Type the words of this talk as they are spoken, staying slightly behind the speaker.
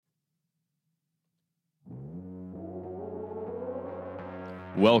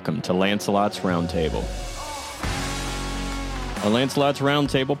Welcome to Lancelot's Roundtable. On Lancelot's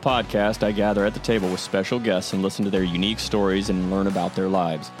Roundtable podcast, I gather at the table with special guests and listen to their unique stories and learn about their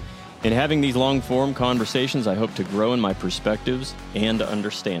lives. In having these long-form conversations, I hope to grow in my perspectives and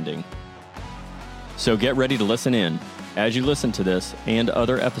understanding. So get ready to listen in. As you listen to this and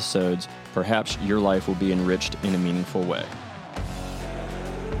other episodes, perhaps your life will be enriched in a meaningful way.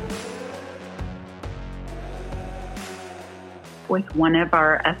 With one of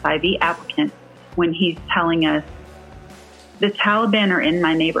our SIV applicants when he's telling us, the Taliban are in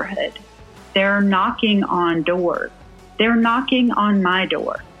my neighborhood. They're knocking on doors. They're knocking on my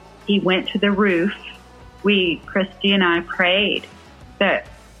door. He went to the roof. Christy and I prayed that,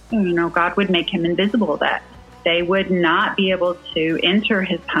 God would make him invisible, that they would not be able to enter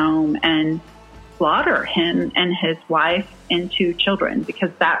his home and slaughter him and his wife and 2 children,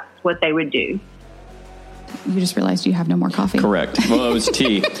 because that's what they would do. You just realized you have no more coffee. Correct. Well, it was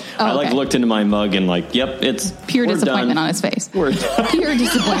tea. I looked into my mug and yep, it's pure disappointment on his face. We're done. Pure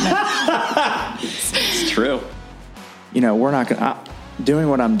disappointment. It's true. We're not going to, doing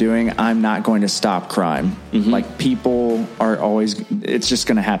what I'm doing, I'm not going to stop crime. Mm-hmm. People are always, it's just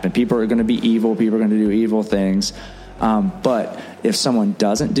going to happen. People are going to be evil. People are going to do evil things. But if someone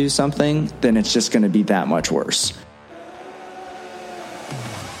doesn't do something, then it's just going to be that much worse.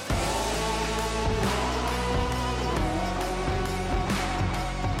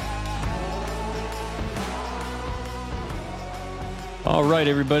 All right,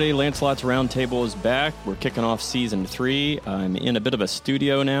 everybody, Lancelot's Roundtable is back. We're kicking off Season 3. I'm in a bit of a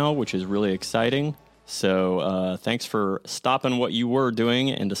studio now, which is really exciting. So thanks for stopping what you were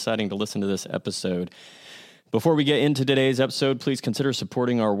doing and deciding to listen to this episode. Before we get into today's episode, please consider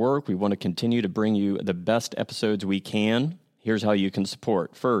supporting our work. We want to continue to bring you the best episodes we can. Here's how you can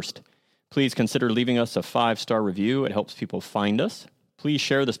support. First, please consider leaving us a 5-star review. It helps people find us. Please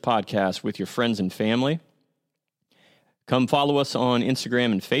share this podcast with your friends and family. Come follow us on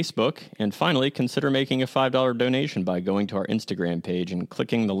Instagram and Facebook. And finally, consider making a $5 donation by going to our Instagram page and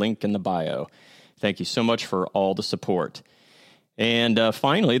clicking the link in the bio. Thank you so much for all the support. And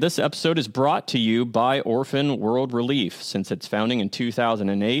finally, this episode is brought to you by Orphan World Relief. Since its founding in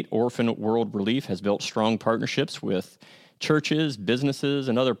 2008, Orphan World Relief has built strong partnerships with churches, businesses,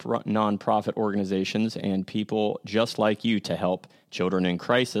 and other nonprofit organizations and people just like you to help children in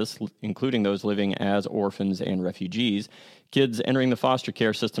crisis, including those living as orphans and refugees, kids entering the foster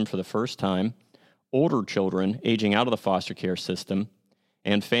care system for the first time, older children aging out of the foster care system,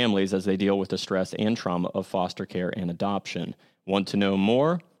 and families as they deal with the stress and trauma of foster care and adoption. Want to know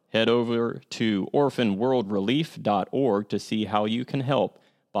more? Head over to orphanworldrelief.org to see how you can help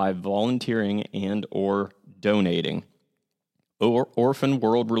by volunteering and or donating. Orphan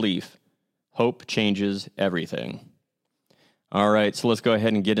World Relief. Hope changes everything. All right, so let's go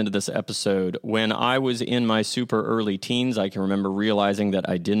ahead and get into this episode. When I was in my super early teens, I can remember realizing that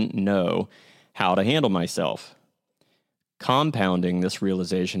I didn't know how to handle myself. Compounding this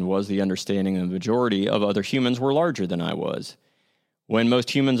realization was the understanding that the majority of other humans were larger than I was. When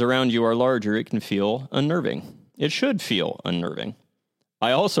most humans around you are larger, it can feel unnerving. It should feel unnerving.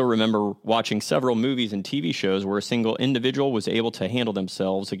 I also remember watching several movies and TV shows where a single individual was able to handle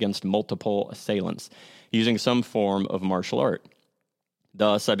themselves against multiple assailants using some form of martial art.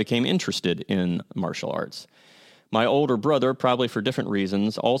 Thus, I became interested in martial arts. My older brother, probably for different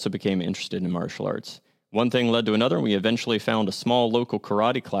reasons, also became interested in martial arts. One thing led to another, and we eventually found a small local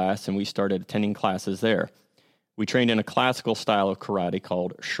karate class, and we started attending classes there. We trained in a classical style of karate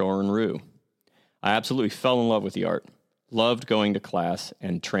called Shorin-ryu. I absolutely fell in love with the art. Loved going to class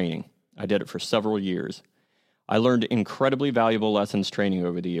and training. I did it for several years. I learned incredibly valuable lessons training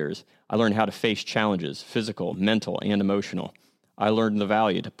over the years. I learned how to face challenges, physical, mental, and emotional. I learned the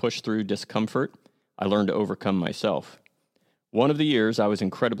value to push through discomfort. I learned to overcome myself. One of the years, I was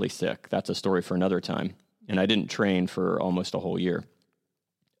incredibly sick. That's a story for another time. And I didn't train for almost a whole year.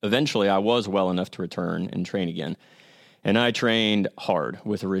 Eventually, I was well enough to return and train again. And I trained hard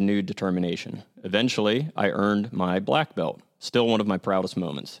with a renewed determination. Eventually, I earned my black belt, still one of my proudest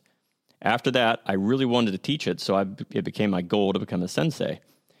moments. After that, I really wanted to teach it, so it became my goal to become a sensei.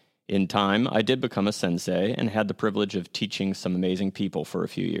 In time, I did become a sensei and had the privilege of teaching some amazing people for a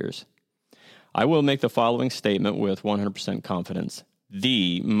few years. I will make the following statement with 100% confidence.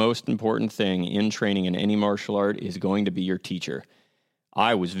 The most important thing in training in any martial art is going to be your teacher.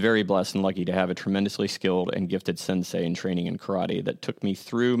 I was very blessed and lucky to have a tremendously skilled and gifted sensei in training in karate that took me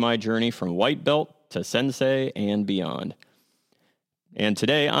through my journey from white belt to sensei and beyond. And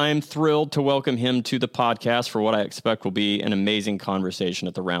today I'm thrilled to welcome him to the podcast for what I expect will be an amazing conversation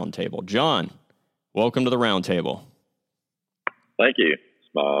at the round table. John, welcome to the round table. Thank you.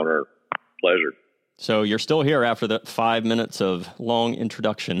 my honor, pleasure. So you're still here after the 5 minutes of long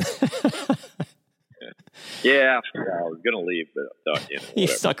introduction. Yeah, I was going to leave, but I thought, You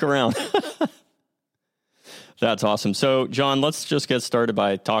stuck around. That's awesome. So, John, let's just get started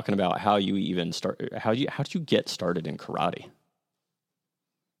by talking about how you even start. How did you get started in karate?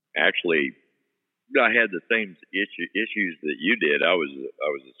 Actually, I had the same issues that you did. I was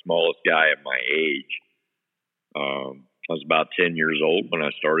the smallest guy at my age. I was about 10 years old when I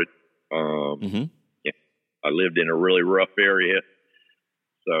started. Yeah, I lived in a really rough area,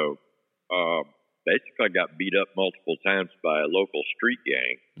 so basically I got beat up multiple times by a local street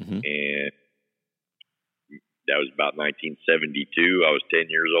gang, and that was about 1972. I was 10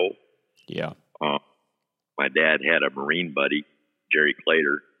 years old. Yeah. My dad had a Marine buddy, Jerry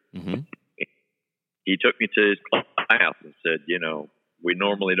Clater. He took me to his class and said, we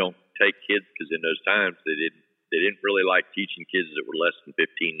normally don't take kids because in those times they didn't really like teaching kids that were less than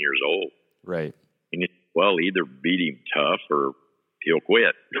 15 years old. Right. And well, either beat him tough or he'll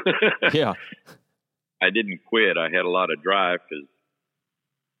quit. Yeah. I didn't quit. I had a lot of drive because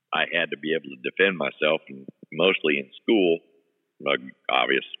I had to be able to defend myself, and mostly in school,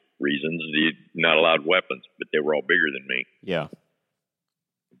 obvious reasons, not allowed weapons, but they were all bigger than me. Yeah.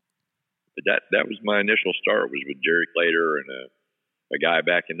 But that was my initial start, was with Jerry Clater, and a guy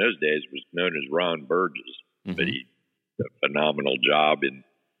back in those days was known as Ron Burgess, but he did a phenomenal job in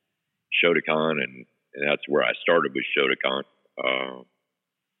Shotokan, and that's where I started with Shotokan.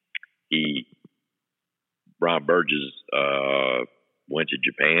 Ron Burgess went to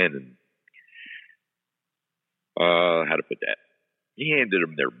Japan, and how to put that? He handed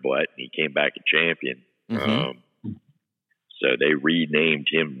them their butt, and he came back a champion. So they renamed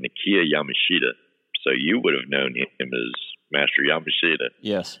him Nakia Yamashita. So you would have known him as Master Yamashita.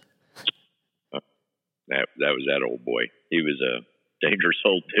 Yes. That was that old boy. He was a dangerous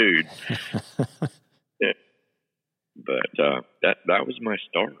old dude. But that was my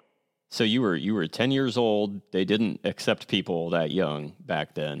start. So you were 10 years old. They didn't accept people that young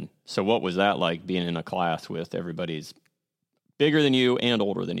back then. So what was that like, being in a class with everybody's bigger than you and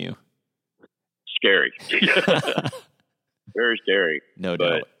older than you? Scary. Very scary. No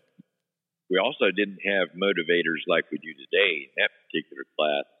doubt. We also didn't have motivators like we do today in that particular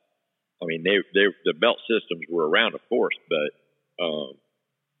class. I mean, the belt systems were around, of course, but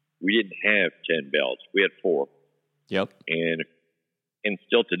we didn't have 10 belts. We had 4. Yep. And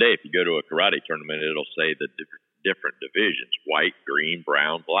still today, if you go to a karate tournament, it'll say the different divisions: white, green,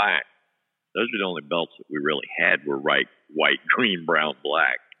 brown, black. Those are the only belts that we really had were white, green, brown,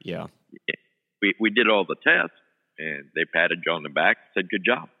 black. Yeah. We did all the tests, and they patted you on the back and said, "Good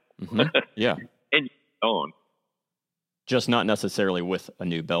job." Yeah. And on. Just not necessarily with a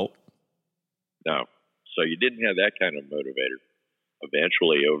new belt. No. So you didn't have that kind of motivator.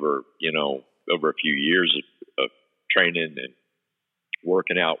 Eventually, over a few years of training and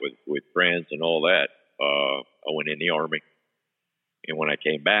working out with friends and all that, I went in the Army. And when I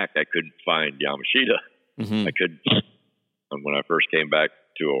came back, I couldn't find Yamashita. I couldn't. And when I first came back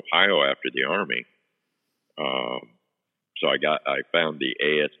to Ohio after the Army, so I found the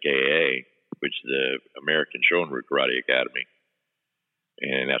ASKA, which is the American Shorin-ryu Karate Academy,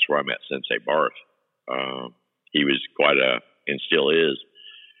 and that's where I met Sensei Barth. He was and still is,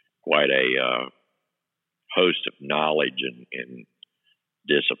 quite a host of knowledge and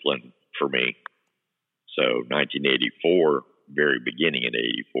discipline for me. So 1984, very beginning in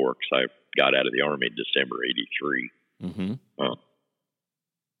 84, because I got out of the Army in December 83.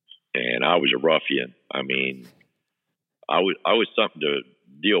 And I was a ruffian. I mean, I was something to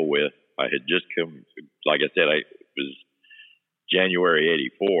deal with. I had just come, like I said, it was January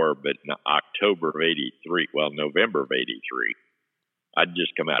 84, but in October of 83, November of 83, I'd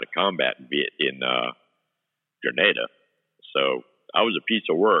just come out of combat in Grenada. So I was a piece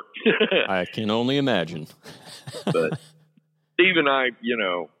of work. I can only imagine. But Steve and I,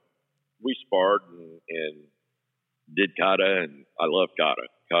 we sparred and did kata, and I love kata.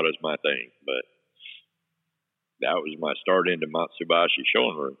 Kata's my thing, but that was my start into Matsubashi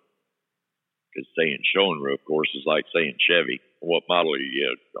Shorin-ryu. Because saying Shorin-ryu, of course, is like saying Chevy. What model have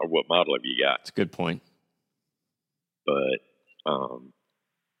you got? That's a good point. But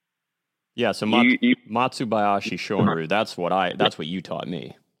yeah, so Matsubashi Shorin-ryu, that's what you taught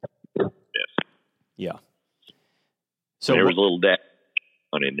me. Yes. Yeah. So there was a little dash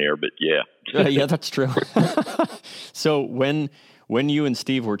on in there, but yeah. Yeah, that's true. So when you and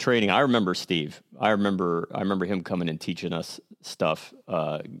Steve were training, I remember Steve. I remember him coming and teaching us stuff,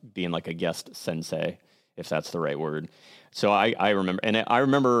 being like a guest sensei, if that's the right word. So I remember, and I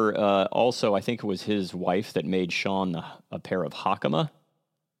remember also, I think it was his wife that made Sean a pair of Hakama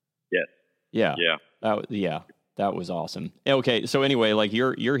Yes. Yeah. Yeah. That was awesome. Okay, so anyway, like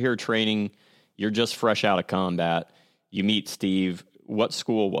you're here training, you're just fresh out of combat. You meet Steve. What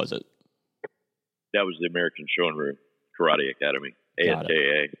school was it? That was the American Shonryu Karate Academy,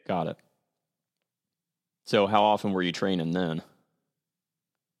 ASKA. Got it. So how often were you training then?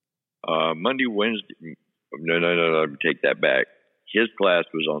 Monday, Wednesday. No, let me take that back. His class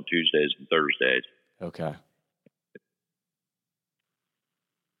was on Tuesdays and Thursdays. Okay.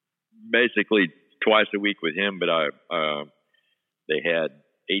 Basically twice a week with him, but they had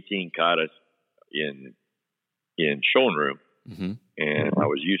 18 katas in Shonryu, mm-hmm. and I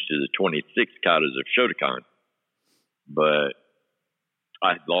was used to the 26 katas of Shotokan, but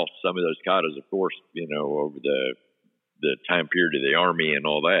I lost some of those katas, of course, over the time period of the Army and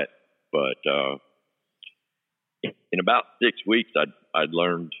all that. But in about 6 weeks, I'd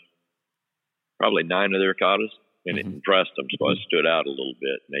learned probably 9 of their katas, and mm-hmm. it impressed them, so I stood out a little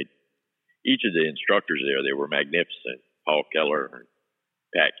bit. And each of the instructors there, they were magnificent. Paul Keller and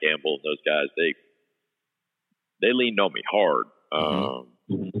Pat Campbell, those guys, they leaned on me hard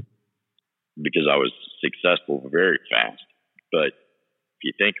because I was successful very fast. But if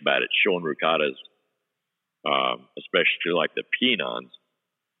you think about it, Shonryu katas, especially like the Pinans,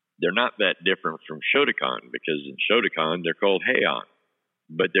 they're not that different from Shotokan, because in Shotokan they're called Heian,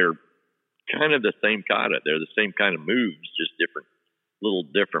 but they're kind of the same kata. They're the same kind of moves, just little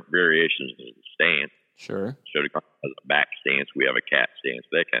different variations in the stance. Sure. Shotokan has a back stance. We have a cat stance,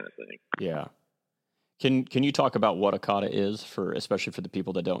 that kind of thing. Yeah. Can you talk about what a kata is, especially for the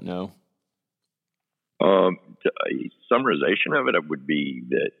people that don't know? A summarization of it would be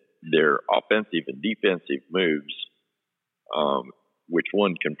that they're offensive and defensive moves, which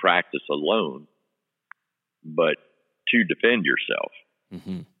one can practice alone, but to defend yourself.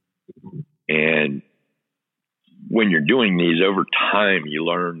 Mm-hmm. And when you're doing these over time, you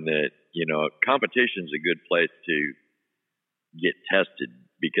learn that, competition's a good place to get tested,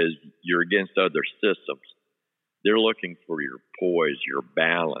 because you're against other systems. They're looking for your poise, your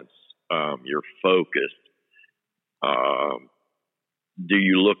balance, your focus. Do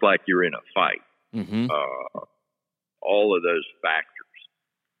you look like you're in a fight? Mm-hmm. All of those factors.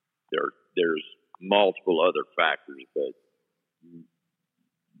 There's multiple other factors, but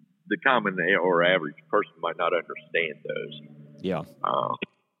the common or average person might not understand those. Yeah.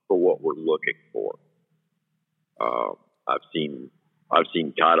 For what we're looking for. I've seen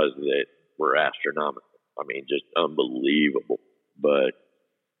katas that were astronomical. I mean, just unbelievable. But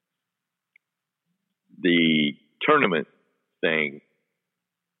the tournament thing,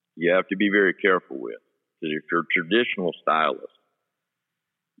 you have to be very careful with, because if you're a traditional stylist,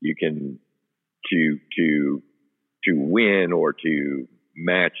 you can to win or to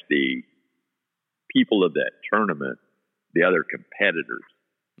match the people of that tournament, the other competitors.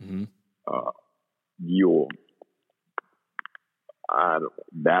 Mm-hmm. You'll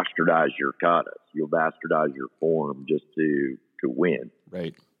bastardize your katas. You'll bastardize your form just to win.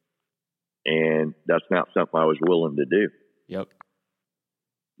 Right. And that's not something I was willing to do. Yep.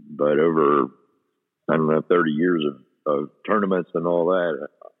 But over, 30 years of tournaments and all that,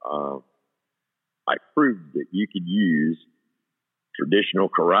 I proved that you could use traditional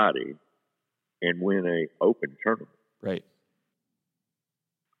karate and win an open tournament. Right.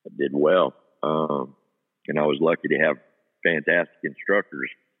 I did well. And I was lucky to have fantastic instructors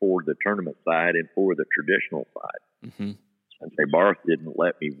for the tournament side and for the traditional side. Mm-hmm. Sensei Barth didn't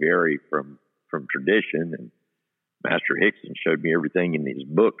let me vary from tradition, and Master Hickson showed me everything in these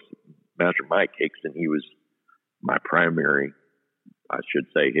books. Master Mike Hickson, he was my primary, I should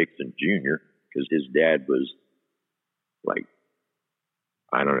say Hickson Jr., because his dad was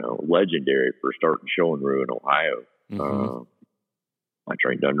legendary for starting Shonryu in Ohio. Mm-hmm. I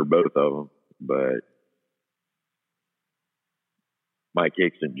trained under both of them, but Mike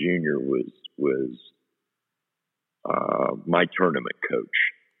Hickson Jr. was my tournament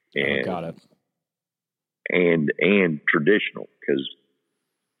coach, and got it. And traditional, because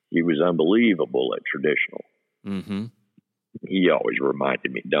he was unbelievable at traditional. Mm-hmm. He always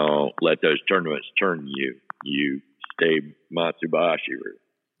reminded me, don't let those tournaments turn you. You stay Matsubashi.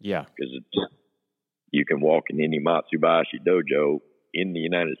 Yeah, because you can walk in any Matsubashi dojo in the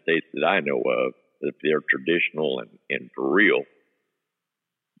United States that I know of, if they're traditional and for real.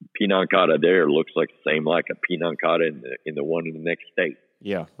 Pinan kata there looks like the same like a Pinan kata in the one in the next state.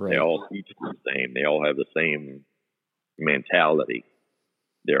 Yeah, right. They all teach the same. They all have the same mentality.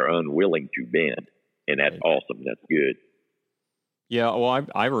 They're unwilling to bend, and that's awesome. That's good. Yeah, well,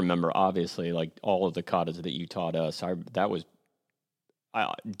 I remember obviously like all of the katas that you taught us. That was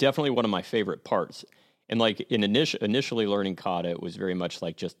definitely one of my favorite parts. And like initially learning kata, it was very much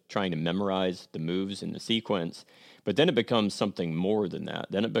like just trying to memorize the moves in the sequence. But then it becomes something more than that.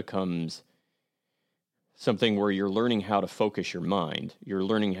 Then it becomes something where you're learning how to focus your mind. You're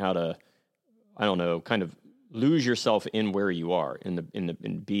learning how to, I don't know, kind of lose yourself in where you are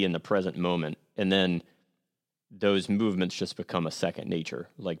and be in the present moment. And then those movements just become a second nature,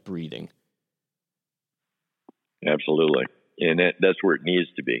 like breathing. Absolutely. And that's where it needs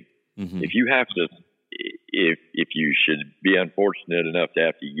to be. Mm-hmm. If you have to, if you should be unfortunate enough to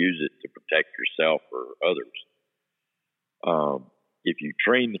have to use it to protect yourself or others, if you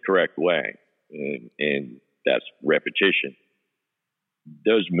train the correct way, and that's repetition,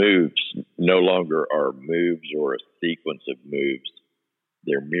 those moves no longer are moves or a sequence of moves.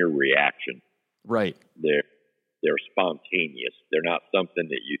 They're mere reaction. Right. They're spontaneous. They're not something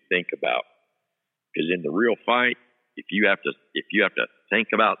that you think about. Because in the real fight, if you have to think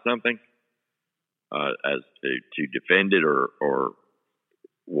about something as to defend it or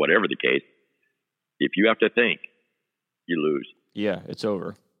whatever the case, if you have to think, you lose. Yeah, it's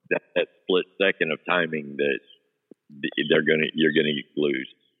over. That split second of timing you're gonna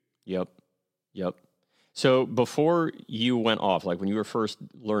lose. Yep. So before you went off, like when you were first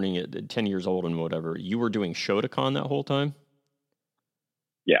learning it at 10 years old and whatever, you were doing Shotokan that whole time?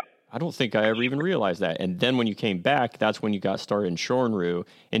 Yeah. I don't think I ever even realized that. And then when you came back, that's when you got started in Shorin-ryu.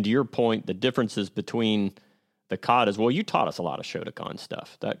 And to your point, the differences between the katas, well, you taught us a lot of Shotokan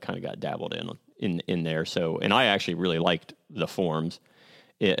stuff. That kind of got dabbled in there. So, and I actually really liked the forms,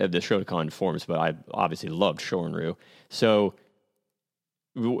 the Shotokan forms, but I obviously loved Shorin-ryu. So,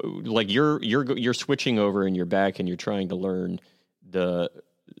 like you're switching over and you're back and you're trying to learn the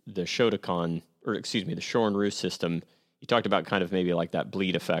Shotokan, or excuse me, the Shorin-ryu system. You talked about kind of maybe like that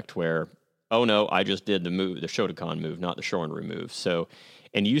bleed effect where, oh no, I just did the Shotokan move, not the Shorin-ryu move. So,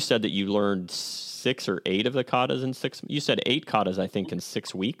 and you said that you learned 6 or 8 of the katas in 6. You said 8 katas, I think, in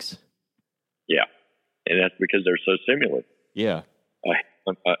 6 weeks. Yeah, and that's because they're so similar. Yeah. I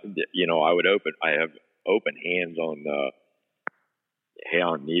have open hands on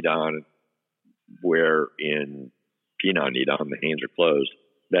Heian Nidan, where in Pinan Nidan the hands are closed,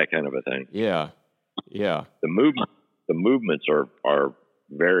 that kind of a thing. Yeah. The movements are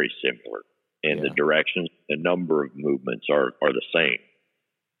very similar, and the directions, the number of movements are the same.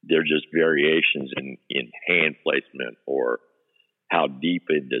 They're just variations in hand placement or how deep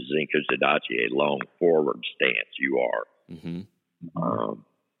into Zenko Zadachi, a long forward stance, you are. Mm-hmm.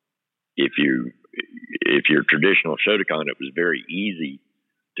 If you're traditional Shotokan, it was very easy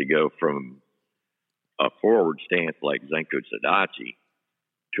to go from a forward stance like Zenko Zadachi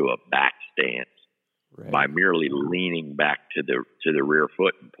to a back stance by merely leaning back to the rear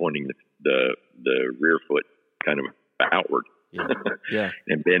foot and pointing the rear foot kind of outward,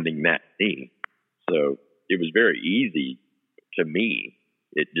 and bending that knee. So it was very easy to me.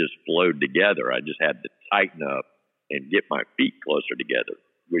 It just flowed together. I just had to tighten up and get my feet closer together,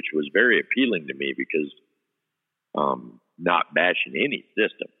 which was very appealing to me because not bashing any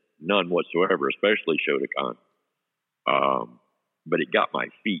system, none whatsoever, especially Shotokan. But it got my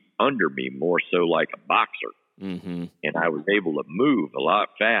feet under me more so like a boxer. Mm-hmm. And I was able to move a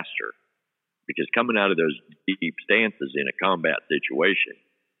lot faster because coming out of those deep stances in a combat situation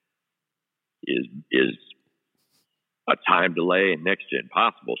is a time delay and next to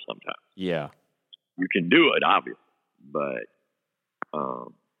impossible sometimes. Yeah. You can do it, obviously, but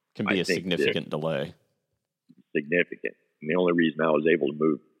can be a significant delay. Significant. And the only reason I was able to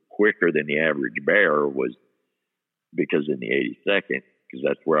move quicker than the average bear was because in the 82nd, because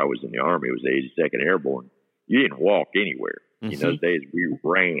that's where I was in the Army, it was the 82nd Airborne, you didn't walk anywhere. Mm-hmm. In those days, we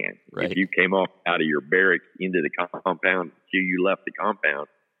ran. Right. If you came off out of your barracks into the compound till you left the compound,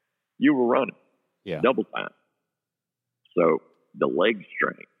 you were running. Yeah. Double time. So the leg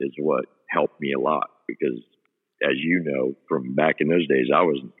strength is what helped me a lot because, as you know, from back in those days, I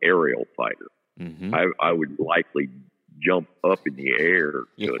was an aerial fighter. Mm-hmm. I would likely jump up in the air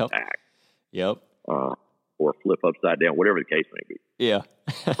to attack. Yep. Or flip upside down, whatever the case may be. Yeah.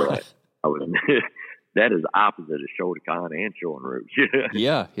 But I was that is opposite of Shotokan and Shorin-ryu.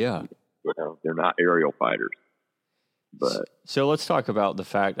 Yeah. You know, they're not aerial fighters. But so let's talk about the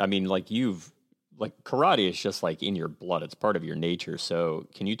fact, I mean, like karate is just like in your blood. It's part of your nature. So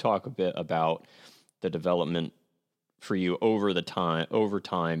can you talk a bit about the development for you over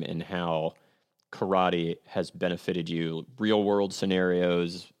time and how karate has benefited you, real world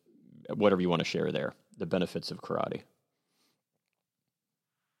scenarios, whatever you want to share there, the benefits of karate?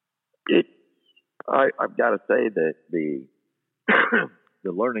 I've got to say that the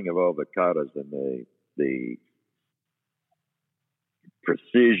the learning of all the katas and the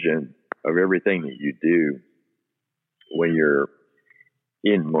precision of everything that you do when you're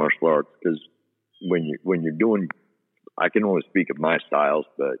in martial arts, because when you're doing, I can only speak of my styles,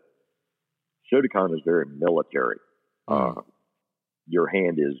 but Shotokan is very military. Your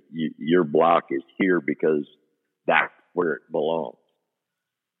hand is, your block is here because that's where it belongs.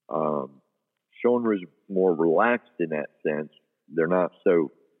 Shonryu is more relaxed in that sense. They're not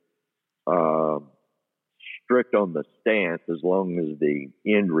so strict on the stance as long as the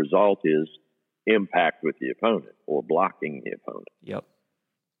end result is impact with the opponent or blocking the opponent. Yep.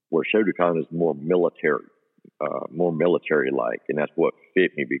 Where Shotokan is more military like, and that's what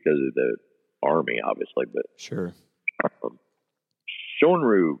fit me because of the Army, obviously. But sure,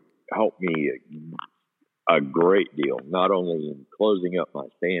 Shonryu helped me a great deal, not only in closing up my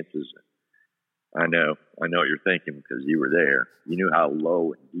stances. I know what you're thinking because you were there. You knew how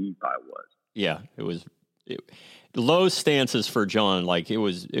low and deep I was. Yeah, low stances for John. Like it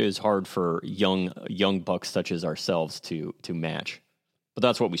was hard for young bucks such as ourselves to match. But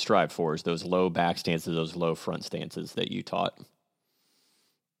that's what we strive for, is those low back stances, those low front stances that you taught.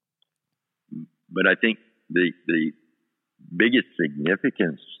 But I think the biggest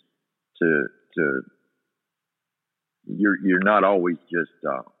significance to you're not always just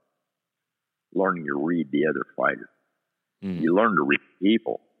learning to read the other fighter. You learn to read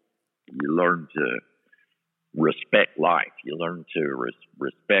people. You learn to respect life. You learn to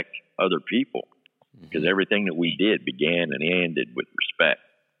respect other people, because everything that we did began and ended with respect.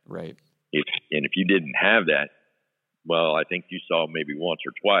 Right. And if you didn't have that, well, I think you saw maybe once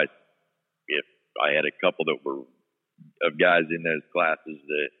or twice. If I had a couple that were of guys in those classes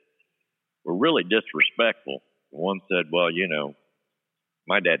that were really disrespectful. One said, well,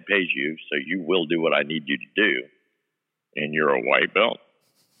 my dad pays you, so you will do what I need you to do. And you're a white belt.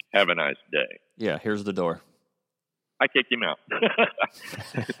 Have a nice day. Yeah, here's the door. I kicked him out.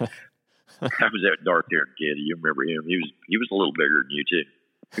 That was that dark-haired kid. You remember him? He was a little bigger than you too.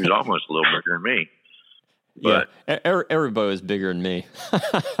 He was almost a little bigger than me. But yeah, everybody is bigger than me.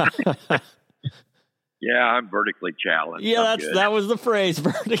 Yeah, I'm vertically challenged. Yeah, that was the phrase,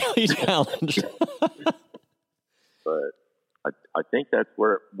 vertically challenged. But I think that's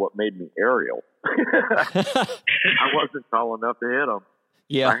what made me aerial. I wasn't tall enough to hit him.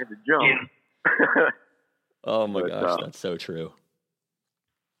 Yeah, I had to jump. Oh my gosh, that's so true.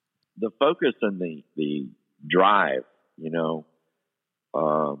 The focus and the drive, and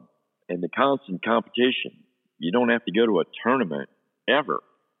the constant competition. You don't have to go to a tournament ever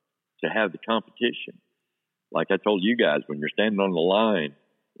to have the competition. Like I told you guys, when you're standing on the line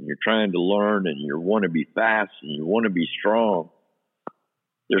and you're trying to learn and you want to be fast and you want to be strong,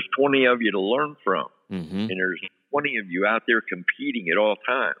 there's 20 of you to learn from. And there's 20 of you out there competing at all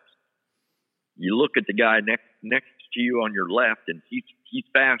times. You look at the guy next to you on your left and he's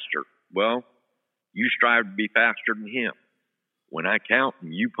faster. Well, you strive to be faster than him. When I count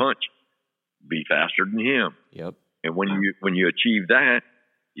and you punch, be faster than him. Yep. And when you achieve that,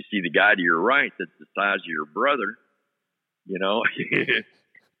 you see the guy to your right that's the size of your brother,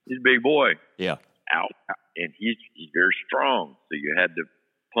 he's a big boy. Yeah. Out. And he's very strong. So you had to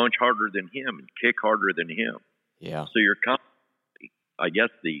punch harder than him and kick harder than him. Yeah. So I guess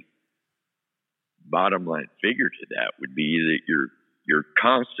the bottom line figure to that would be that you're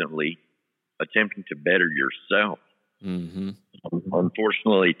constantly attempting to better yourself.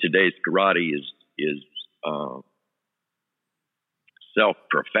 Unfortunately, today's karate is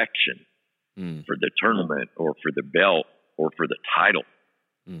self-perfection for the tournament or for the belt or for the title,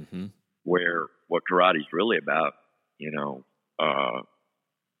 where what karate is really about,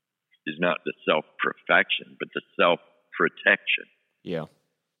 is not the self-perfection, but the self-protection. Yeah.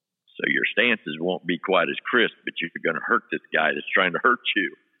 So your stances won't be quite as crisp, but you're going to hurt this guy that's trying to hurt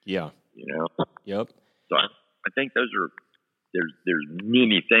you. Yeah. Yep. So I think there's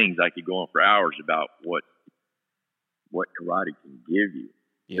many things I could go on for hours about what karate can give you.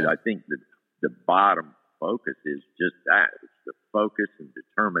 Yeah. But I think that the bottom focus is just that. It's the focus and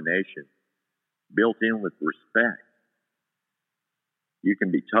determination built in with respect. You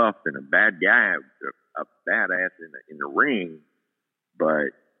can be tough and a bad guy, a badass in the ring,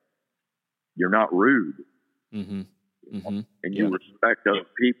 but you're not rude. And you respect other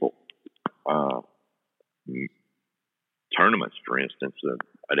people. Tournaments, for instance,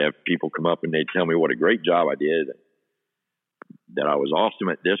 I'd have people come up and they'd tell me what a great job I did, that I was awesome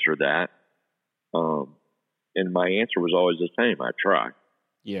at this or that. And my answer was always the same. I try.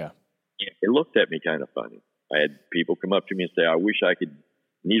 Yeah. They looked at me kind of funny. I had people come up to me and say, I wish I could,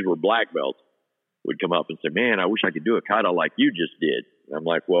 and these were black belts, would come up and say, man, I wish I could do a kata like you just did. And I'm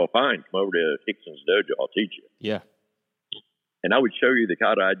like, well, fine, come over to Hickson's dojo. I'll teach you. Yeah. and I would show you the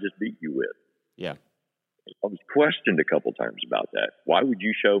kata I just beat you with. Yeah. I was questioned a couple times about that. Why would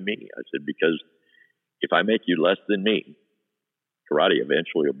you show me? I said, because if I make you less than me, karate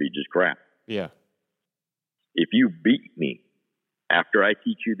eventually will be just crap. Yeah. If you beat me after I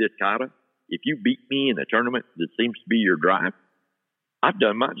teach you this kata, if you beat me in a tournament that seems to be your drive, I've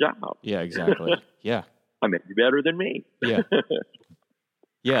done my job. Yeah, exactly. Yeah. I made you better than me. Yeah.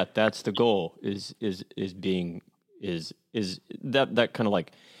 Yeah, that's the goal is that kind of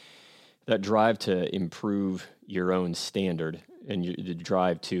like that drive to improve your own standard and the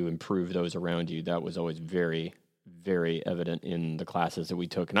drive to improve those around you. That was always very, very evident in the classes that we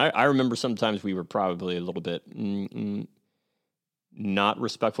took. And I remember sometimes we were probably a little bit not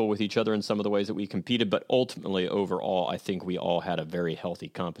respectful with each other in some of the ways that we competed, but ultimately overall, I think we all had a very healthy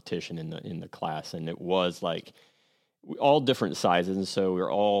competition in the class. And it was like all different sizes. And so we were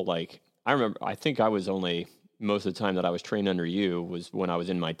all like, I think I was only, most of the time that I was trained under you was when I was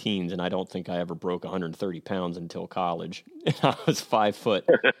in my teens, and I don't think I ever broke 130 pounds until college. And I was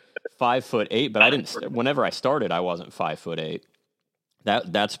 5'8", but I didn't, whenever I started, I wasn't 5'8".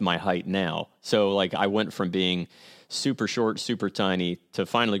 That's my height now. So like I went from being super short, super tiny to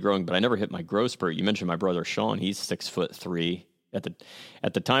finally growing, but I never hit my growth spurt. You mentioned my brother Sean, he's 6'3".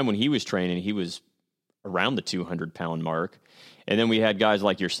 At the time when he was training, he was around the 200-pound mark. And then we had guys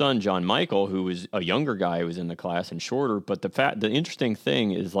like your son, John Michael, who was a younger guy who was in the class and shorter. But the interesting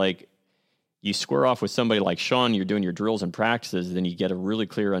thing is, like, you square off with somebody like Sean, you're doing your drills and practices, then you get a really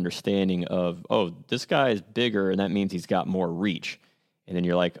clear understanding of, oh, this guy is bigger, and that means he's got more reach. And then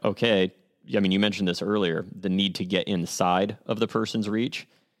you're like, okay, I mean, you mentioned this earlier, the need to get inside of the person's reach,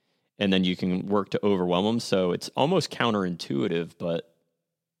 and then you can work to overwhelm them. So it's almost counterintuitive, but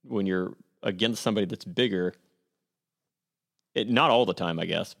when you're against somebody that's bigger, not all the time, I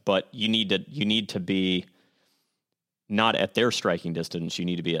guess, but you need to be not at their striking distance. You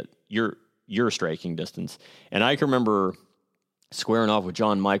need to be at your striking distance. And I can remember squaring off with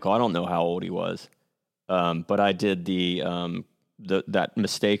John Michael. I don't know how old he was, but I did that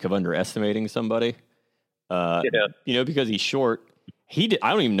mistake of underestimating somebody. Because he's short. I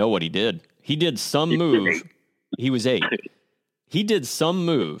don't even know what he did. He did some move. He was 8. He did some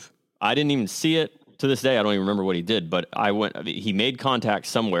move. I didn't even see it. To this day, I don't even remember what he did, but he made contact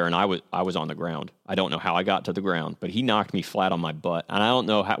somewhere, and I was on the ground. I don't know how I got to the ground, but he knocked me flat on my butt, and I don't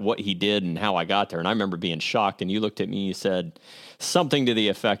know what he did and how I got there. And I remember being shocked, and you looked at me and you said something to the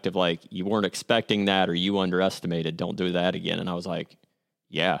effect of, like, you weren't expecting that or you underestimated. Don't do that again. And I was like,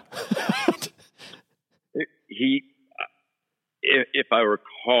 yeah. If I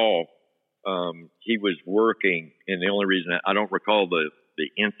recall, he was working, and the only reason I don't recall the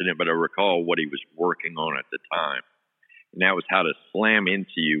incident, but I recall what he was working on at the time. And that was how to slam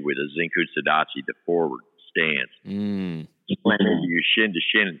into you with a Zenku Sadachi, the forward stance. Slam into you shin to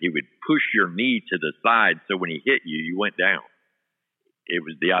shin, and he would push your knee to the side, so when he hit you, you went down.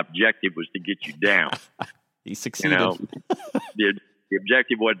 The objective was to get you down. He succeeded. The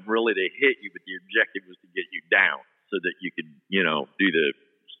objective wasn't really to hit you, but the objective was to get you down so that you could, do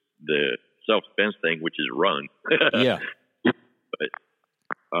the self-defense thing, which is run. Yeah. But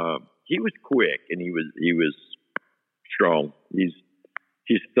he was quick, and he was strong. He's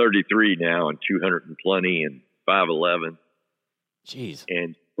 33 now and 220 and 5'11". Jeez.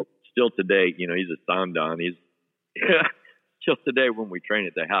 And still today, he's a Sandan. He's still today when we train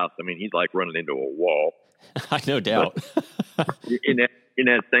at the house. I mean, he's like running into a wall. I no doubt. in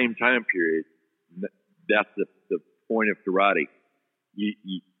that same time period, that's the point of karate.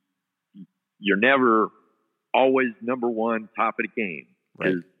 You're never always number one, top of the game.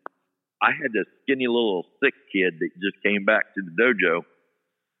 Right. I had this skinny little sick kid that just came back to the dojo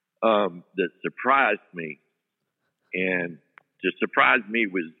that surprised me, and to surprise me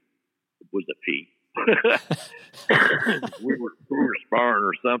was a feat. we were sparring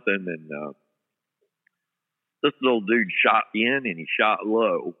or something, and this little dude shot in and he shot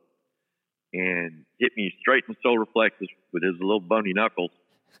low and hit me straight in the solar plexus with his little bony knuckles.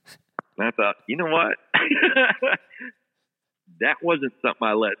 And I thought, you know what? That wasn't something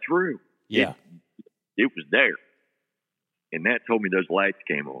I let through. Yeah. It was there. And that told me those lights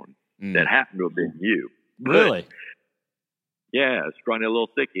came on. That happened to have been you. Really? Yeah, a scrawny little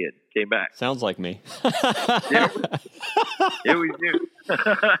sick kid came back. Sounds like me. It was you.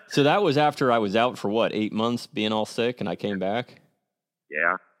 So that was after I was out for 8 months being all sick, and I came back?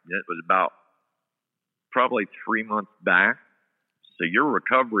 Yeah, it was about probably 3 months back. So your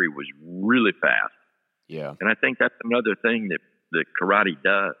recovery was really fast. Yeah. And I think that's another thing that karate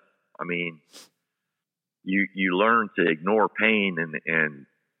does. I mean, you learn to ignore pain and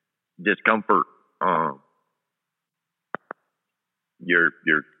discomfort you're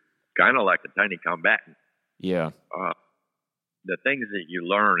kind of like a tiny combatant. Yeah. The things that you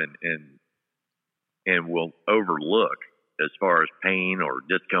learn and will overlook as far as pain or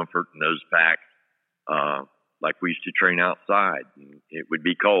discomfort and those facts. Like we used to train outside, and it would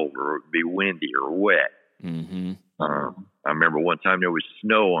be cold or it would be windy or wet. Mm-hmm. I remember one time there was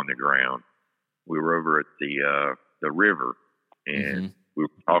snow on the ground. We were over at the river, and we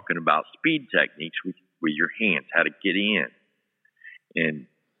were talking about speed techniques with your hands, how to get in. And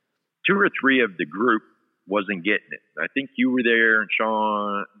 2 or 3 of the group wasn't getting it. I think you were there, and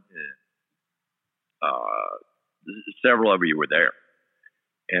Sean, several of you were there.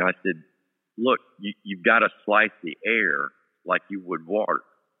 And I said, look, you've got to slice the air like you would water.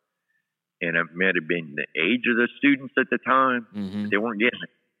 And it might have been the age of the students at the time. They weren't getting it.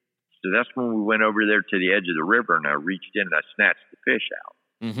 So that's when we went over there to the edge of the river, and I reached in and I snatched the fish out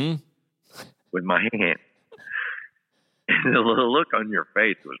with my hand. And the look on your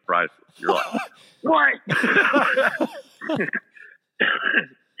face was priceless. You're like, what?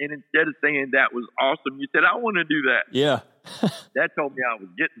 And instead of saying that was awesome, you said, I want to do that. Yeah. That told me I was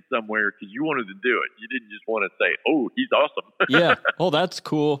getting somewhere because you wanted to do it. You didn't just want to say, oh, he's awesome. Yeah. Oh, that's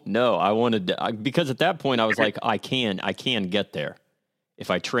cool. No, I wanted to, because at that point I was like, I can get there. If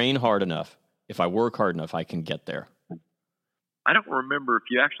I train hard enough, if I work hard enough, I can get there. I don't remember if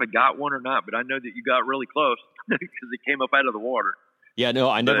you actually got one or not, but I know that you got really close because it came up out of the water. Yeah, no,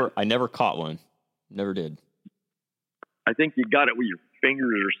 I never caught one. Never did. I think you got it with your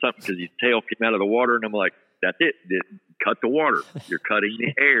fingers or something because his tail came out of the water, and I'm like, that's it. Cut the water. You're cutting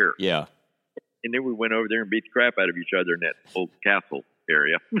the air. Yeah. And then we went over there and beat the crap out of each other in that old castle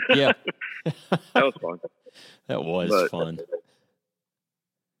area. Yeah. That was fun. That was fun.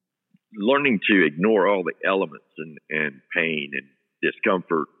 Learning to ignore all the elements and pain and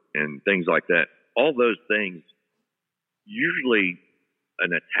discomfort and things like that. All those things, usually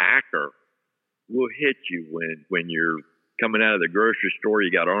an attacker will hit you when you're coming out of the grocery store,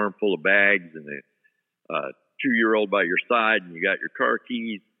 you got an armful of bags and a 2-year-old by your side, and you got your car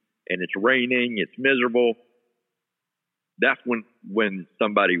keys, and it's raining, it's miserable. That's when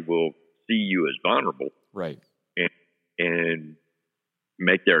somebody will see you as vulnerable. Right. And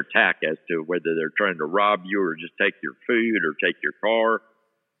make their attack as to whether they're trying to rob you or just take your food or take your car.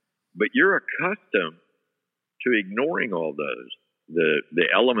 But you're accustomed to ignoring all those, the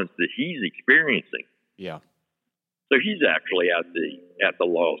elements that he's experiencing. Yeah. So he's actually at the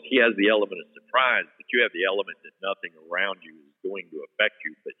loss. He has the element of surprise, but you have the element that nothing around you is going to affect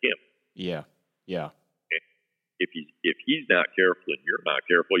you but him. Yeah. Yeah. If he's not careful and you're not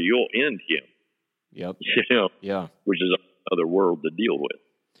careful, you'll end him. Yep. You know, yeah. Which is another world to deal with.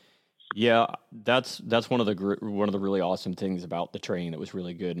 Yeah, that's one of the really awesome things about the training that was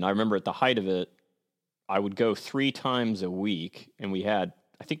really good. And I remember at the height of it, I would go 3 times a week, and we had,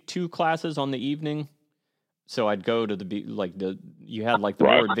 I think, 2 classes on the evening. So I'd go to you had like the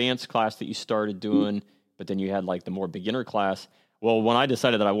more advanced class that you started doing, but then you had like the more beginner class. Well, when I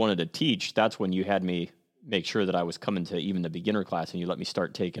decided that I wanted to teach, that's when you had me make sure that I was coming to even the beginner class, and you let me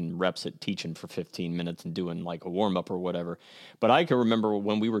start taking reps at teaching for 15 minutes and doing like a warm up or whatever. But I can remember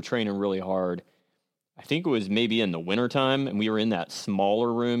when we were training really hard, I think it was maybe in the wintertime, and we were in that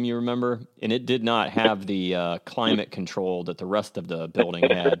smaller room, you remember? And it did not have the climate control that the rest of the building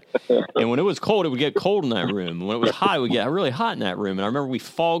had. And when it was cold, it would get cold in that room. And when it was hot, it would get really hot in that room. And I remember we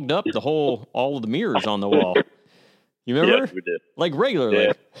fogged up all of the mirrors on the wall. You remember? Yes, we did. Like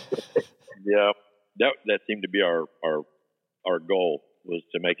regularly. Yeah. That seemed to be our goal, was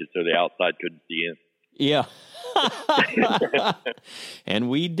to make it so the outside couldn't see in. Yeah. And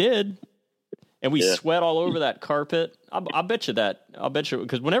we did. And we sweat all over that carpet. I'll bet you,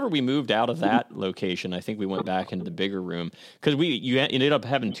 because whenever we moved out of that location, I think we went back into the bigger room because you ended up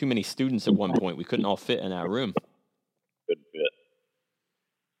having too many students at one point. We couldn't all fit in that room. Couldn't fit.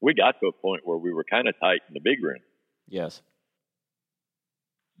 We got to a point where we were kind of tight in the big room. Yes.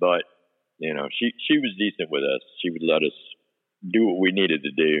 But, you know, she was decent with us. She would let us do what we needed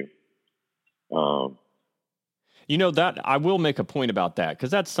to do. You know, that I will make a point about that,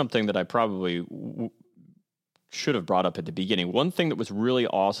 because that's something that I probably should have brought up at the beginning. One thing that was really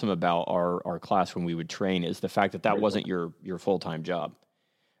awesome about our class when we would train is the fact that wasn't your full-time job.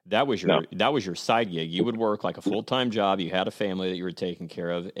 That was your side gig. You would work like a full-time job. You had a family that you were taking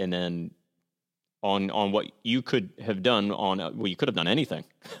care of, and then on what you could have done you could have done anything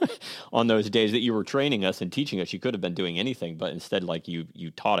on those days that you were training us and teaching us. You could have been doing anything, but instead, like, you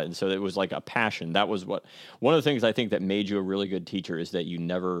taught it. And so it was like a passion. That was one of the things I think that made you a really good teacher, is that you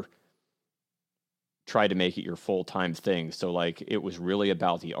never tried to make it your full-time thing. So like, it was really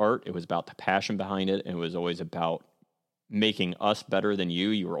about the art. It was about the passion behind it. And it was always about making us better than you.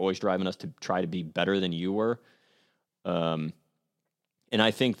 You were always driving us to try to be better than you were. And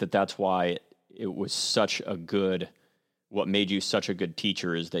I think that that's why it was such a good, what made you such a good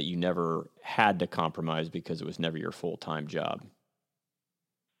teacher is that you never had to compromise because it was never your full-time job.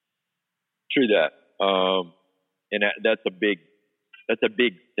 True that. And that's a big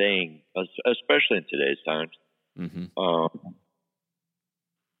thing, especially in today's times. Mm-hmm.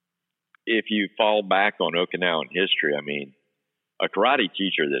 If you fall back on Okinawan history, I mean, a karate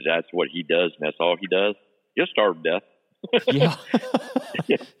teacher that's what he does and that's all he does, he'll starve to death. Yeah.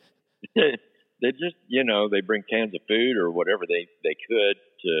 They just, they bring cans of food or whatever they could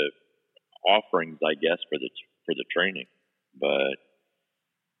to offerings, I guess, for the training. But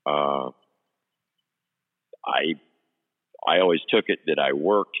I always took it that I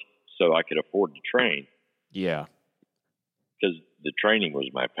worked so I could afford to train. Yeah. Because the training was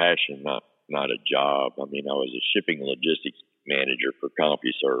my passion, not a job. I mean, I was a shipping logistics manager for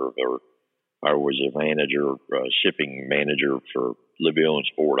CompuServe, or I was a shipping manager for LaVille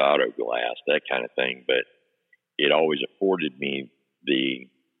and Ford Auto Glass, that kind of thing. But it always afforded me the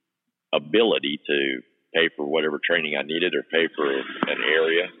ability to pay for whatever training I needed or pay for an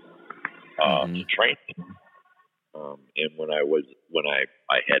area to train. And when I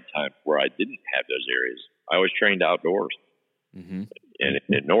had times where I didn't have those areas, I was trained outdoors. Mm-hmm. And in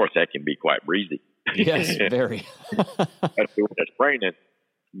the north, that can be quite breezy. Yes, very. That's training,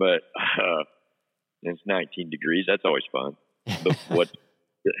 but it's 19 degrees. That's always fun. But what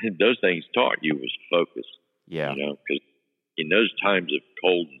those things taught you was focus. Yeah. Because in those times of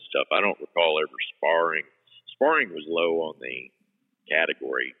cold and stuff, I don't recall ever sparring. Sparring was low on the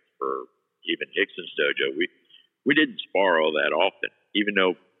category for even Hickson's dojo. We didn't spar all that often, even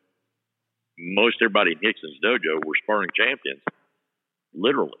though most everybody in Hickson's dojo were sparring champions,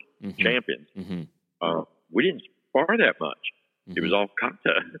 literally champions. Mm-hmm. We didn't spar that much. Mm-hmm. It was all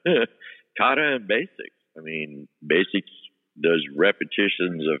kata and basics. I mean, basics, those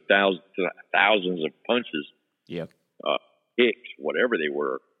repetitions of thousands of punches, kicks, whatever they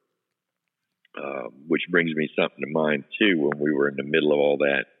were, which brings me something to mind too. When we were in the middle of all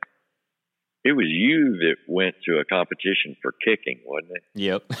that, it was you that went to a competition for kicking, wasn't it?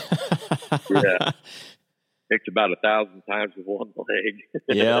 Yep. Yeah. Kicked about 1,000 times with one leg.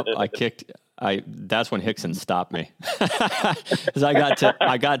 Yeah, I kicked. That's when Hickson stopped me, because I got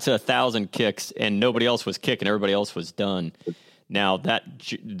to 1,000 kicks and nobody else was kicking. Everybody else was done. Now that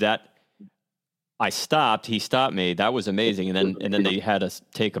I stopped, he stopped me. That was amazing. And then they had us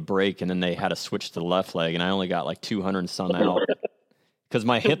take a break, and then they had to switch to the left leg, and I only got like 200 and some out because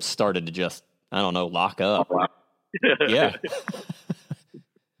my hips started to just, I don't know, lock up. Yeah.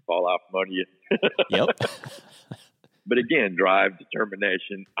 Fall out from under you. Yep. But again, drive,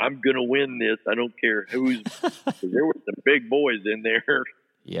 determination. I'm going to win this. I don't care who's. There were some big boys in there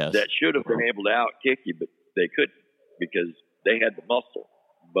that should have been able to out-kick you, but they couldn't because they had the muscle.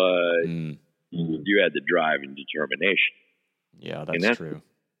 But you had the drive and determination. Yeah, that's true.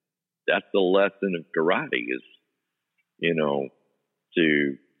 That's the lesson of karate is,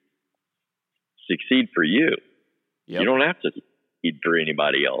 to succeed for you. Yep. You don't have to succeed for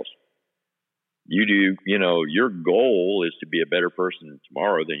anybody else. You do, your goal is to be a better person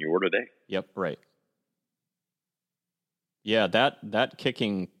tomorrow than you were today. Yep, right. Yeah, that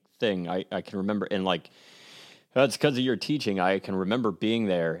kicking thing, I can remember, and that's because of your teaching. I can remember being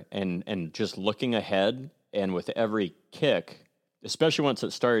there and just looking ahead, and with every kick, especially once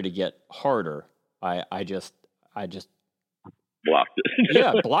it started to get harder, I just blocked it.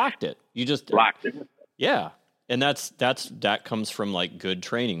 Yeah, blocked it. You just blocked it. Yeah. And that comes from good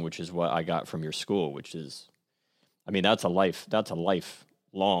training, which is what I got from your school, which is, I mean, that's a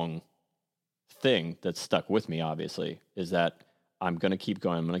lifelong thing that's stuck with me, obviously, is that I'm going to keep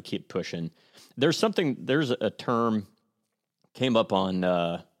going. I'm going to keep pushing. There's a term came up on,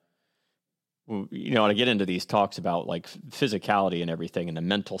 I get into these talks about physicality and everything and the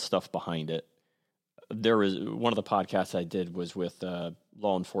mental stuff behind it. There was one of the podcasts I did was with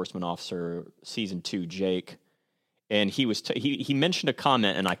law enforcement officer season 2, Jake. And he was he mentioned a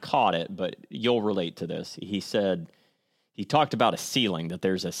comment, and I caught it, but you'll relate to this. He said he talked about a ceiling, that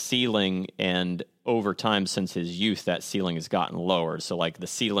there's a ceiling, and over time since his youth, that ceiling has gotten lower. So the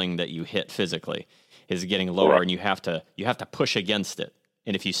ceiling that you hit physically is getting lower, right. And you have to push against it.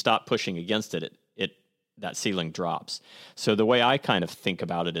 And if you stop pushing against it, that ceiling drops. So the way I kind of think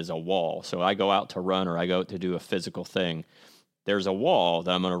about it is a wall. So I go out to run or I go out to do a physical thing. There's a wall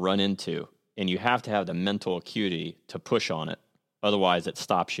that I'm going to run into. And you have to have the mental acuity to push on it. Otherwise, it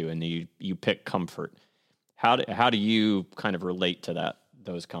stops you, and you pick comfort. How do you kind of relate to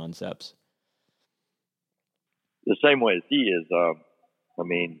those concepts? the same way as he is. I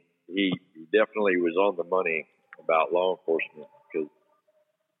mean, he definitely was on the money about law enforcement because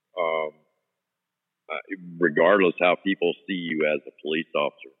regardless how people see you as a police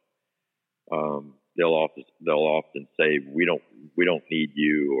officer, they'll often say we don't need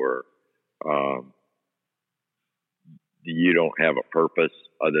you, or you don't have a purpose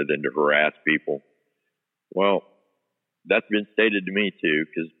other than to harass people. Well, that's been stated to me too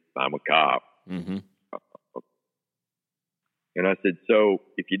because I'm a cop. Mm-hmm. And I said, so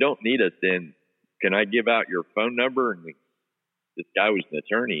if you don't need us, then can I give out your phone number? And this guy was an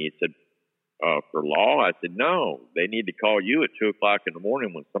attorney. He said, for law? I said, no, they need to call you at 2:00 in the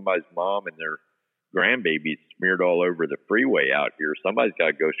morning when somebody's mom and their grandbaby's smeared all over the freeway out here. Somebody's got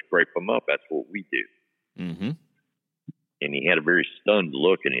to go scrape them up. That's what we do. Mm-hmm. And he had a very stunned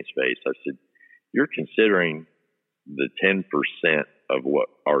look in his face. I said, you're considering the 10% of what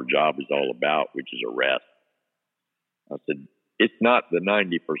our job is all about, which is arrest. I said, it's not the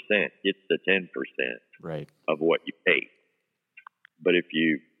 90%, it's the 10% right. of what you pay. But if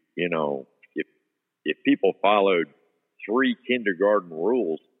if people followed 3 kindergarten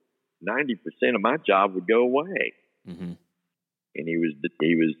rules, 90% of my job would go away. Mm-hmm. And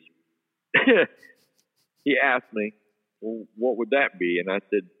he asked me, well, what would that be? And I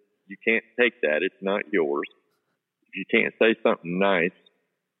said, you can't take that. It's not yours. If you can't say something nice,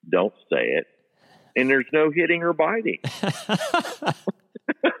 don't say it. And there's no hitting or biting.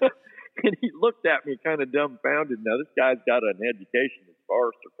 And he looked at me kind of dumbfounded. Now, this guy's got an education that's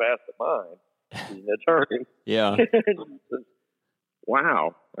far surpassed mine. He's an attorney. Yeah. And he says,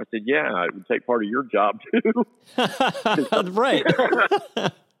 wow. I said, yeah, it would take part of your job, too. Right.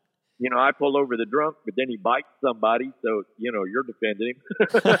 I pull over the drunk, but then he bites somebody. So, you're defending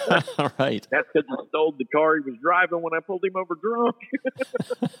him. All right. That's because he stole the car he was driving when I pulled him over drunk.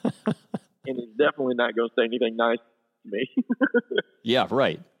 And he's definitely not going to say anything nice to me. Yeah,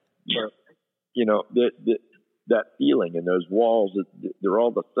 right. That feeling and those walls, they're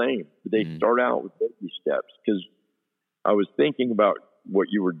all the same. They start out with baby steps. Because I was thinking about what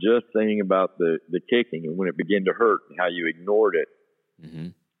you were just saying about the kicking and when it began to hurt and how you ignored it. Mm-hmm.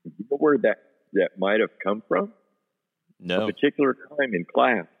 You know where that might have come from? No. A particular time in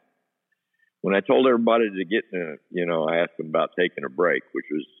class. When I told everybody to get I asked them about taking a break, which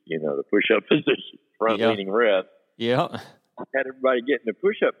was, the push-up position, front-leaning rest. Yeah. I had everybody get in the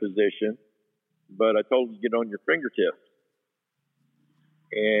push-up position, but I told them to get on your fingertips.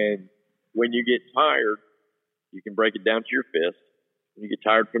 And when you get tired, you can break it down to your fist. When you get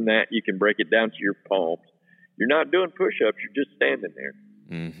tired from that, you can break it down to your palms. You're not doing push-ups. You're just standing there.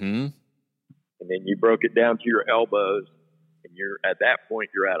 Mm-hmm. And then you broke it down to your elbows, and at that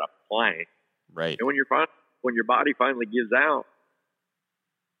point, you're at a plank. Right. And when your body finally gives out,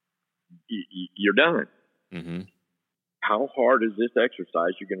 you're done. Mm-hmm. How hard is this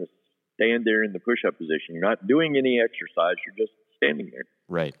exercise? You're going to stand there in the push-up position. You're not doing any exercise. You're just standing there.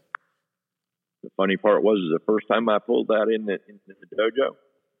 Right. The funny part was the first time I pulled that in the dojo,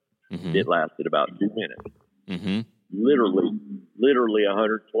 mm-hmm. it lasted about 2 minutes. Mm-hmm. Literally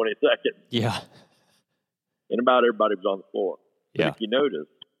 120 seconds. Yeah. And about everybody was on the floor. But if you notice,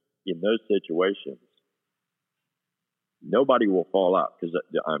 in those situations, nobody will fall out because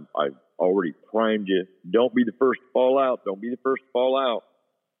I've already primed you. Don't be the first to fall out. Don't be the first to fall out.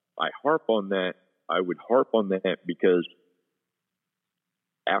 I harp on that. I would harp on that because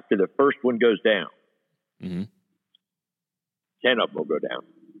after the first one goes down, mm-hmm. 10 of them will go down.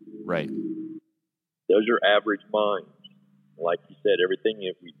 Right. Those are average minds. Like you said, everything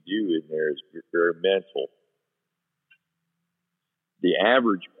that we do in there is very mental. The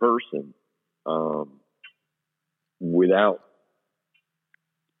average person, without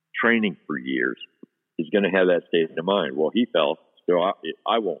training for years, is going to have that state of mind. Well, he fell, so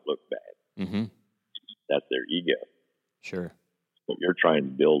I won't look bad. Mm-hmm. That's their ego. Sure. What you're trying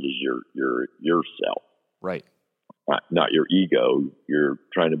to build is yourself. Right. Not your ego. You're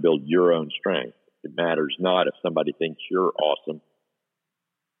trying to build your own strength. It matters not if somebody thinks you're awesome.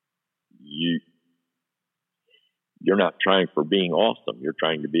 You're not trying for being awesome. You're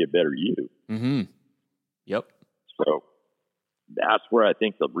trying to be a better you. Mm-hmm. Yep. So that's where I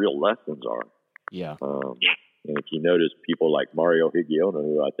think the real lessons are. Yeah. And if you notice people like Mario Higiono,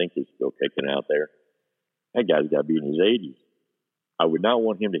 who I think is still kicking out there, that guy's got to be in his 80s. I would not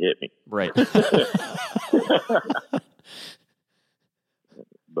want him to hit me. Right.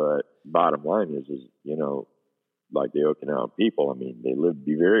 But bottom line is like the Okinawan people, I mean, they live to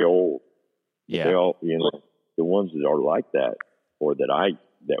be very old. Yeah. They all, the ones that are like that, or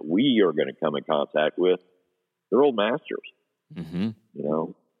that we are going to come in contact with, they're old masters. Mm-hmm.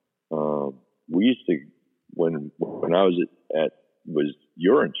 We used to when I was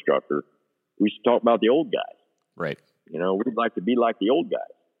your instructor, we used to talk about the old guys. Right. You know, we'd like to be like the old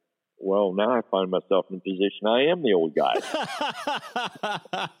guys. Well, now I find myself in a position I am the old guy.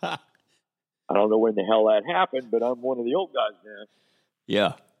 I don't know when the hell that happened, but I'm one of the old guys now.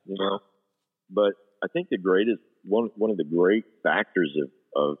 Yeah. You know, but I think the greatest one of the great factors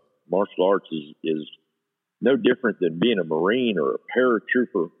of martial arts is no different than being a Marine or a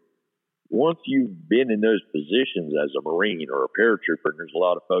paratrooper. Once you've been in those positions as a Marine or a paratrooper, and there's a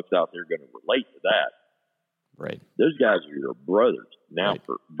lot of folks out there going to relate to that. Right. Those guys are your brothers now, right.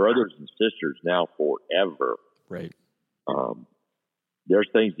 for brothers and sisters now forever. Right. There's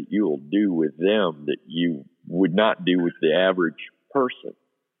things that you will do with them that you would not do with the average person.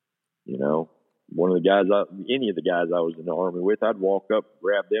 You know, one of the guys, any of the guys I was in the Army with, I'd walk up,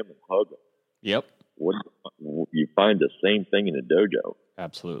 grab them, and hug them. Yep. You find the same thing in a dojo.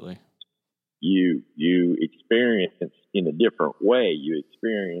 Absolutely. You experience in a different way. You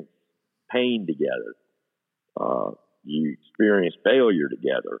experience pain together. You experience failure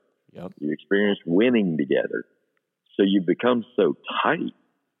together. Yep. You experience winning together. So you become so tight.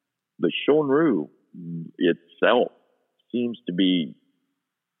 But Shorin-ryu itself seems to be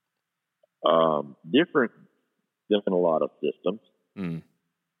different than a lot of systems. Mm.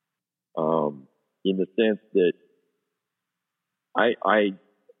 In the sense that I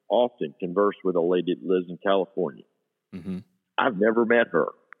often converse with a lady that lives in California. Mm-hmm. I've never met her.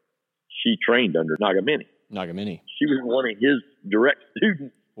 She trained under Nagamine. She was one of his direct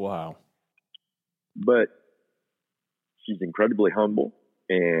students. Wow. But she's incredibly humble,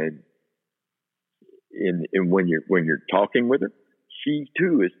 and when you're talking with her, she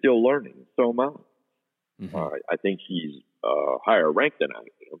too is still learning. So am I. Mm-hmm. I think she's higher ranked than I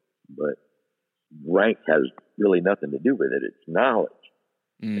am, but rank has really nothing to do with it. It's knowledge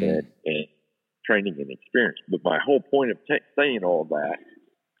and training and experience. But my whole point of saying all that,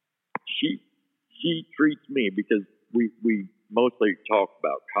 she treats me, because we mostly talk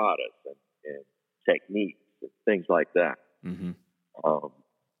about katas and techniques and things like that. Mm-hmm.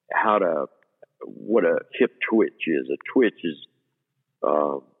 What a hip twitch is. A twitch is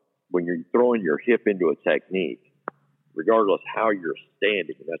when you're throwing your hip into a technique, regardless how you're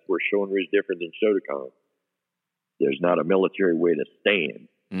standing. And that's where Shorin-ryu is different than Shotokan. There's not a military way to stand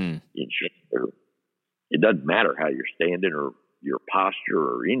in Shorin-ryu. It doesn't matter how you're standing or your posture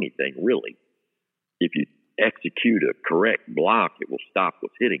or anything, really. If you execute a correct block, it will stop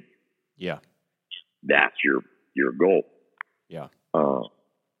what's hitting you. Yeah. That's your goal. Yeah.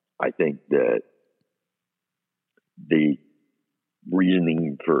 I think that the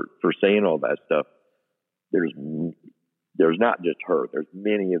reasoning for saying all that stuff, there's not just her. There's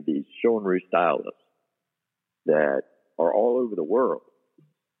many of these Shorin-ryu stylists that are all over the world.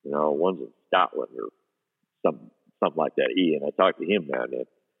 You know, one's in Scotland or something like that. Ian, I talk to him now and then.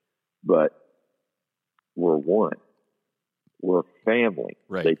 But we're one. We're family.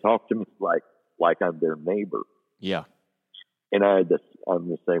 Right. They talk to me like I'm their neighbor. Yeah. And I'm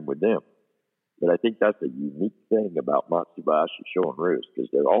the same with them. But I think that's a unique thing about Matsubashi Shorin-ryu, because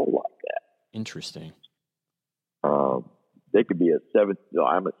they're all like that. Interesting. They could be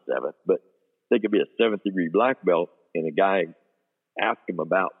I'm a seventh, but they could be a 7th degree black belt, and a guy asks them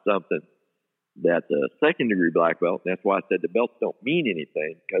about something that's a 2nd degree black belt. And that's why I said the belts don't mean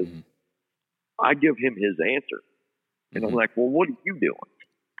anything, because I give him his answer. And I'm like, well, what are you doing?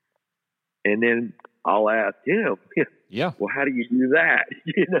 And then I'll ask him, well, how do you do that?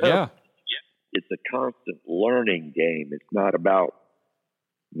 You know? Yeah. It's a constant learning game. It's not about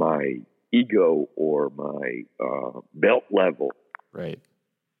my ego or my belt level. Right.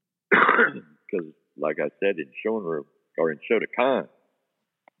 Because, like I said, in Shorin-ryu or in Shotokan,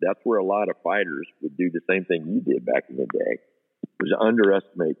 that's where a lot of fighters would do the same thing you did back in the day, was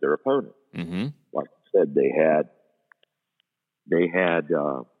underestimate their opponent. Mm-hmm. Like I said, they had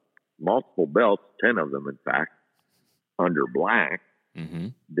multiple belts, 10 of them, in fact, under black,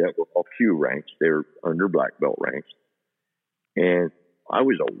 that were all Q ranks. They were under black belt ranks. And I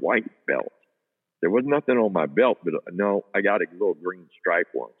was a white belt. There was nothing on my belt, but no, I got a little green stripe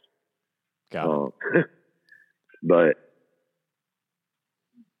once. Got it. But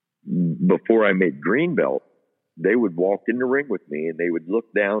before I made green belt, they would walk in the ring with me, and they would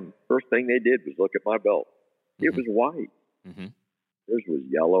look down. First thing they did was look at my belt. It was white. Mm-hmm. Theirs was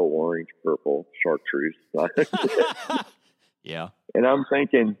yellow, orange, purple, chartreuse. Yeah. And I'm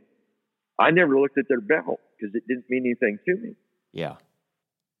thinking, I never looked at their belt because it didn't mean anything to me. Yeah.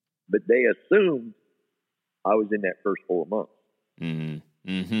 But they assumed I was in that first 4 months. Mm-hmm.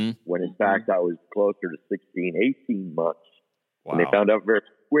 Mm-hmm. When in fact I was closer to 16, 18 months. Wow. And they found out very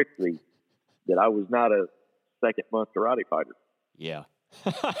quickly that I was not a second month karate fighter. Yeah.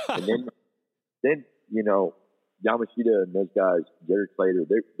 And then you know, Yamashita and those guys, Jerry Claytor,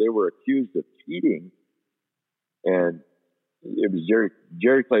 they were accused of cheating, and it was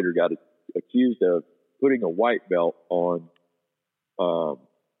Jerry Claytor got accused of putting a white belt on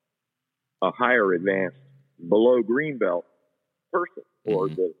a higher advanced below green belt person, or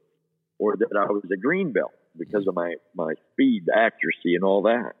that I was a green belt because of my speed, accuracy, and all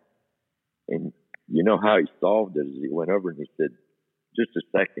that. And you know how he solved it is he went over and he said, "Just a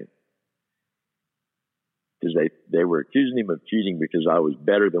second." Because they were accusing him of cheating because I was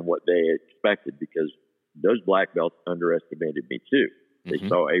better than what they expected, because those black belts underestimated me too. They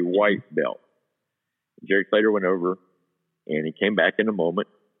saw a white belt. Jerry Claytor went over and he came back in a moment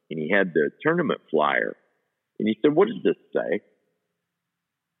and he had the tournament flyer. And he said, "What does this say?"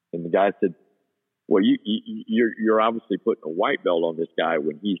 And the guy said, "Well, you're obviously putting a white belt on this guy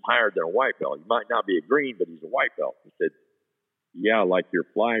when he's higher than a white belt. He might not be a green, but he's a white belt." He said, "Yeah, like your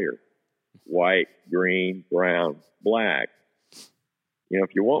flyer. White, green, brown, black. You know,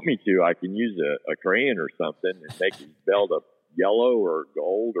 if you want me to, I can use a crayon or something and make his belt a yellow or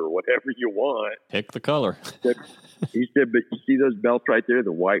gold or whatever you want." Pick the color. He said, "But you see those belts right there,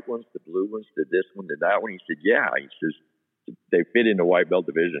 the white ones, the blue ones, the this one, the that one?" He said, "Yeah." He says, "They fit in the white belt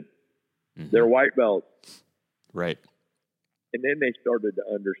division. They're white belts." Right. And then they started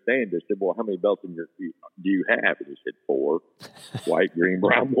to understand. They said, "Well, how many belts in your feet do you have?" And he said, 4, white, green,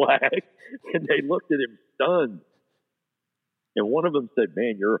 brown, black. And they looked at him stunned. And one of them said,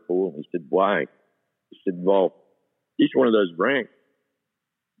 "Man, you're a fool." And he said, "Why?" He said, "Well, each one of those ranks,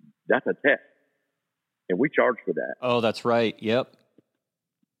 that's a test. And we charge for that." Oh, that's right. Yep.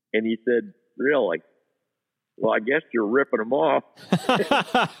 And he said, "Really? Well, I guess you're ripping them off."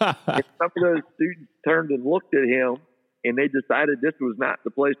 And some of those students turned and looked at him, and they decided this was not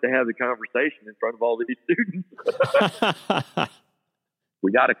the place to have the conversation in front of all these students.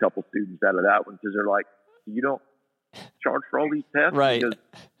 We got a couple students out of that one because they're like, "You don't charge for all these tests?" Right. Because,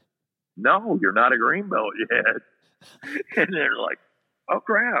 "No, you're not a green belt yet." And they're like, "Oh,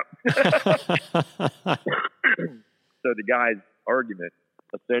 crap." So the guy's argument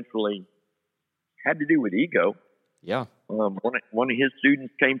essentially had to do with ego. Yeah. One of his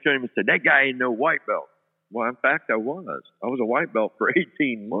students came to him and said, "That guy ain't no white belt." Well, in fact, I was. I was a white belt for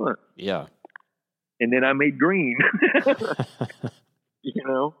 18 months. Yeah. And then I made green. You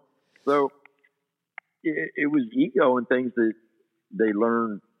know? So it was ego and things that they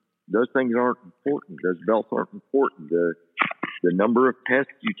learned. Those things aren't important. Those belts aren't important. The number of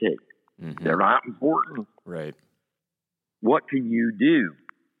tests you take, they're not important. Right. What can you do?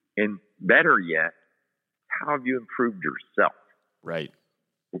 And better yet, how have you improved yourself? Right.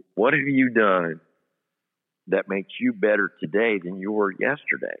 What have you done that makes you better today than you were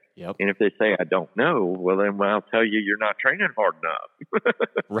yesterday? Yep. And if they say, "I don't know," well, then I'll tell you, you're not training hard enough.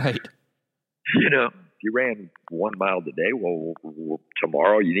 Right. You know, if you ran 1 mile today, well,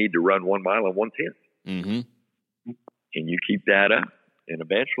 tomorrow you need to run 1 mile and 1/10. And you keep that up. And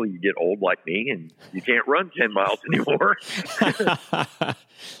eventually you get old like me and you can't run 10 miles anymore.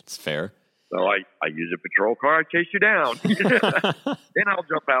 It's fair. So I use a patrol car, I chase you down. Then I'll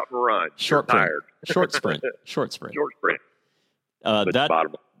jump out and run. Short You're tired. Short sprint. Short sprint. Short sprint.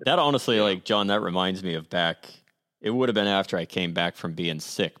 That honestly, like, John, that reminds me of back. It would have been after I came back from being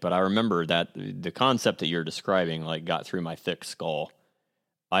sick, but I remember that the concept that you're describing, like, got through my thick skull.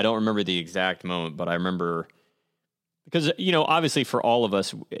 I don't remember the exact moment, but I remember, because, you know, obviously for all of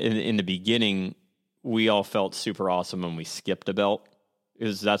us in the beginning, we all felt super awesome when we skipped a belt.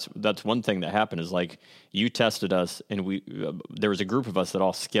 That's one thing that happened is, like, you tested us, and there was a group of us that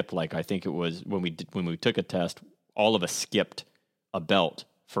all skipped. Like, I think it was when we took a test, all of us skipped a belt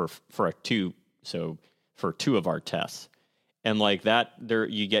for two of our tests, and like that,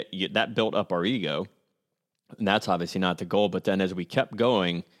 that built up our ego, and that's obviously not the goal. But then as we kept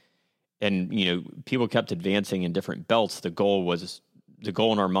going, and, you know, people kept advancing in different belts, the goal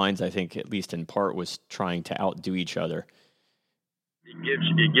in our minds, I think, at least in part, was trying to outdo each other. It gives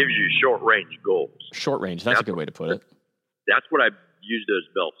you short range goals. Short range. That's a good way to put it. That's what I used those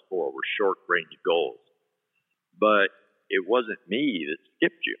belts for, were short range goals. But it wasn't me that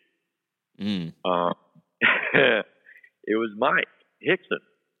skipped you. It was Mike Hickson.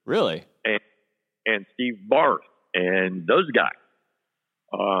 Really? And Steve Barth and those guys.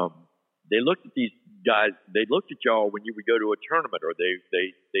 They looked at these guys. They looked at y'all when you would go to a tournament, or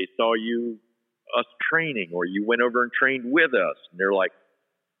they saw us training, or you went over and trained with us, and they're like,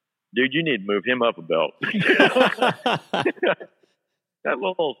 "Dude, you need to move him up a belt." That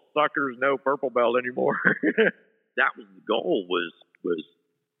little sucker's no purple belt anymore. That was the goal. Was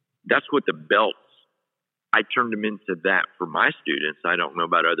that's what the belts I turned them into that for my students. I don't know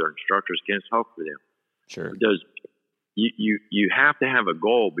about other instructors. Can't talk for them. Sure. Because you have to have a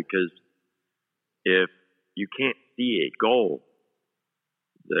goal, because if you can't see a goal,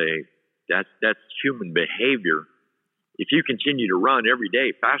 that's human behavior. If you continue to run every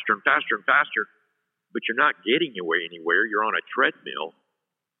day faster and faster and faster, but you're not getting anywhere, you're on a treadmill,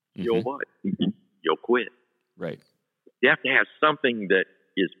 you'll what? You'll quit. Right. You have to have something that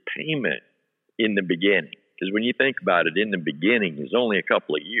is payment in the beginning. Because when you think about it, in the beginning is only a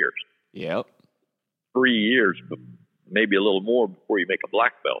couple of years. Yep. 3 years, maybe a little more before you make a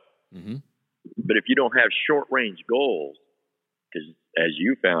black belt. Mm-hmm. But if you don't have short-range goals, because as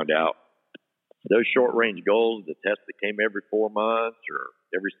you found out, those short-range goals, the test that came every 4 months or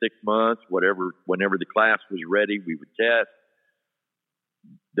every 6 months, whenever the class was ready, we would test.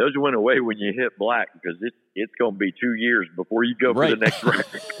 Those went away when you hit black, because it's going to be 2 years before you go for the next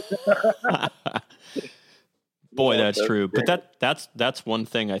round. Boy, that's true. But that's one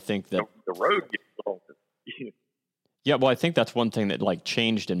thing I think that the road gets long. Yeah, well, I think that's one thing that like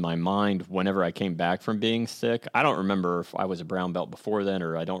changed in my mind whenever I came back from being sick. I don't remember if I was a brown belt before then,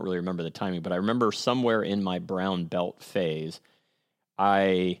 or I don't really remember the timing, but I remember somewhere in my brown belt phase,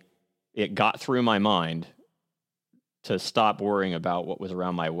 it got through my mind to stop worrying about what was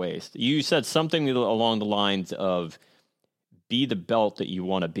around my waist. You said something along the lines of be the belt that you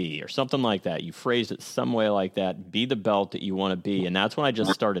want to be, or something like that. You phrased it some way like that, be the belt that you want to be. And that's when I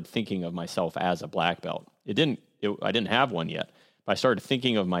just started thinking of myself as a black belt. I didn't have one yet, but I started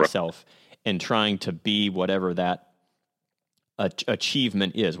thinking of myself and trying to be whatever that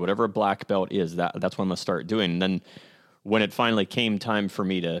achievement is, whatever a black belt is, that's what I'm going to start doing. And then when it finally came time for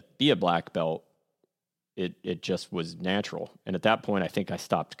me to be a black belt, it just was natural. And at that point, I think I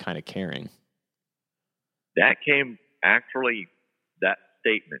stopped kind of caring. That came actually, that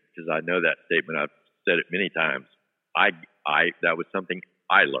statement, because I know that statement, I've said it many times. That was something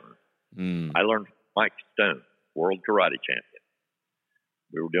I learned. I learned from Mike Stone, world karate champion.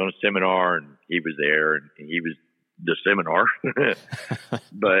 We were doing a seminar and he was there, and he was the seminar,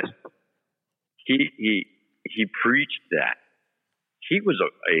 but he preached that. He was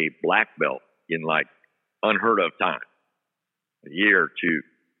a black belt in like unheard of time, a year or two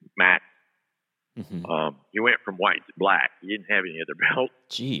max. Mm-hmm. He went from white to black. He didn't have any other belt.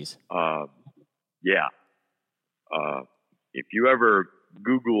 Jeez. Yeah. If you ever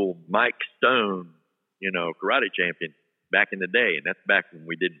Google Mike Stone, karate champion back in the day, and that's back when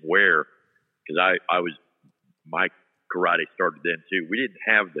we didn't wear, because my karate started then too. We didn't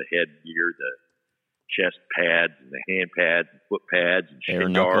have the headgear, the chest pads and the hand pads and foot pads and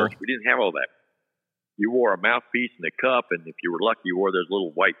shin guards. We didn't have all that. You wore a mouthpiece and a cup, and if you were lucky, you wore those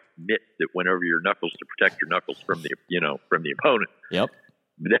little white mitts that went over your knuckles to protect your knuckles from the opponent. Yep.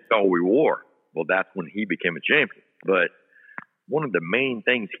 But that's all we wore. Well, that's when he became a champion. But one of the main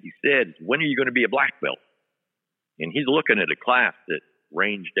things he said is, when are you going to be a black belt? And he's looking at a class that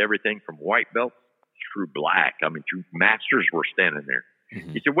ranged everything from white belts through black. I mean, true masters were standing there.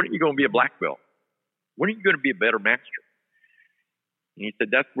 Mm-hmm. He said, when are you going to be a black belt? When are you going to be a better master? And he said,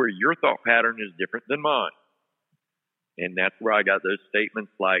 that's where your thought pattern is different than mine. And that's where I got those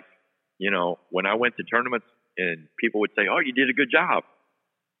statements like, when I went to tournaments and people would say, oh, you did a good job.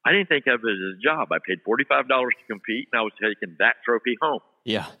 I didn't think of it as a job. I paid $45 to compete, and I was taking that trophy home.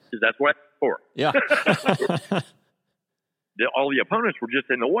 Yeah. Because that's what it's for. Yeah. All the opponents were just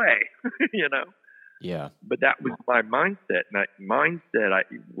in the way, Yeah. But that was my mindset. And that mindset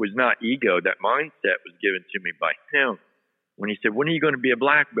was not ego. That mindset was given to me by him. When he said, when are you going to be a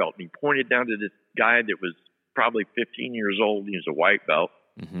black belt? And he pointed down to this guy that was probably 15 years old. He was a white belt.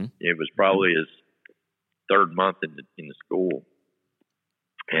 Mm-hmm. It was probably his third month in the school.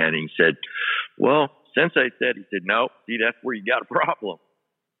 And he said, well, Sensei said, no, see, that's where you got a problem.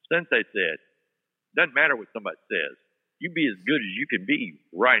 Sensei said, doesn't matter what somebody says. You be as good as you can be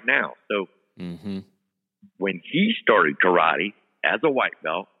right now. So when he started karate as a white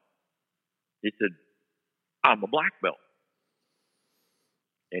belt, he said, I'm a black belt.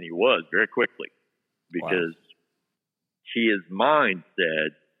 And he was very quickly, because his mind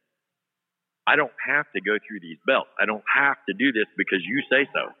said, I don't have to go through these belts. I don't have to do this because you say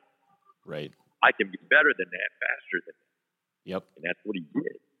so. Right. I can be better than that, faster than that. Yep. And that's what he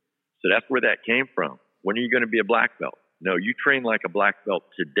did. So that's where that came from. When are you going to be a black belt? No, you train like a black belt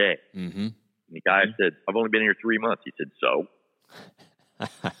today. Mm-hmm. And the guy said, I've only been here 3 months. He said, so?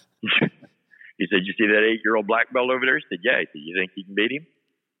 He said, you see that 8-year-old black belt over there? He said, yeah. He said, you think you can beat him?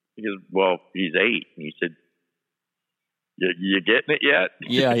 He goes, well, he's 8. And he said, you getting it yet?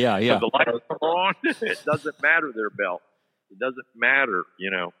 Yeah. The lights come on. It doesn't matter their belt. It doesn't matter,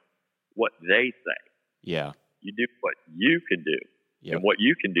 what they say. Yeah. You do what you can do. Yep. And what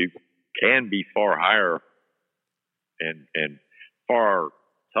you can do can be far higher and far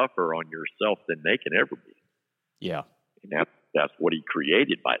tougher on yourself than they can ever be. Yeah. And that's what he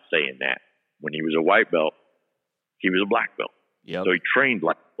created by saying that. When he was a white belt, he was a black belt. Yep. So he trained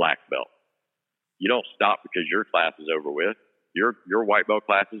like a black belt. You don't stop because your class is over with. Your white belt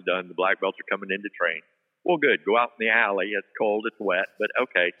class is done. The black belts are coming in to train. Well, good. Go out in the alley. It's cold. It's wet. But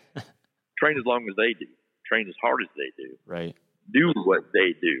okay. Train as long as they do. Train as hard as they do. Right. Do what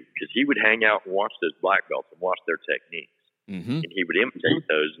they do. Because he would hang out and watch those black belts and watch their techniques. Mm-hmm. And he would imitate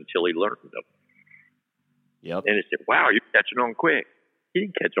those until he learned them. Yep. And he said, wow, you're catching on quick. He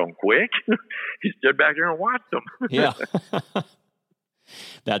didn't catch on quick. He stood back there and watched them. Yeah.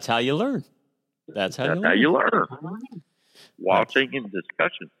 That's how you learn. That's how you learn. Watching and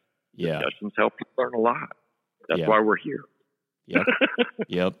discussions. Yeah. Discussions help you learn a lot. That's Yeah. why we're here. Yep.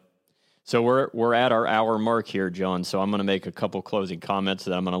 Yep. So we're at our hour mark here, John. So I'm going to make a couple closing comments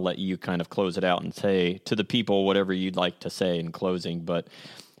that I'm going to let you kind of close it out and say to the people whatever you'd like to say in closing. But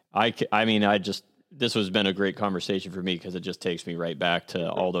this has been a great conversation for me because it just takes me right back to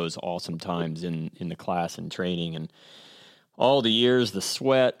all those awesome times in the class and training and all the years, the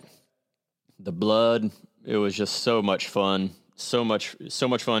sweat, the blood. It was just so much fun, so much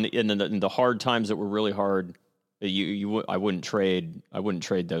fun. In the hard times that were really hard, I wouldn't trade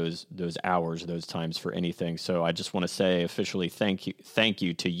those hours, those times for anything. So I just want to say officially thank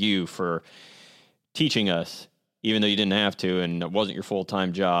you to you for teaching us, even though you didn't have to, and it wasn't your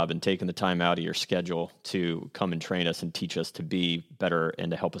full-time job, and taking the time out of your schedule to come and train us and teach us to be better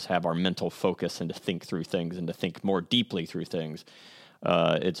and to help us have our mental focus and to think through things and to think more deeply through things.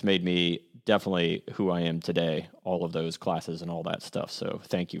 It's made me definitely who I am today, all of those classes and all that stuff. So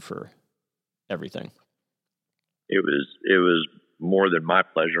thank you for everything. It was more than my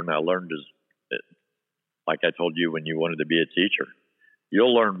pleasure, and I learned like I told you when you wanted to be a teacher,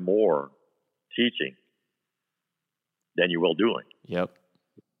 you'll learn more teaching than you will doing. Yep.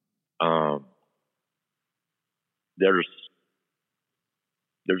 There's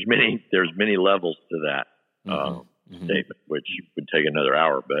many levels to that statement, which would take another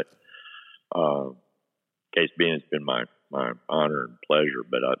hour. But case being, it's been my honor and pleasure.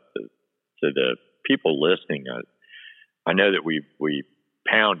 But to the people listening, I know that we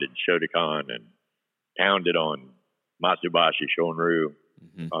pounded Shotokan and pounded on Matsubashi, Shonryu.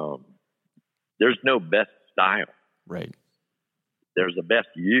 Mm-hmm. There's no best style. Right. There's the best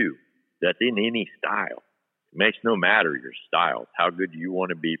you that's in any style. It makes no matter your style. How good you want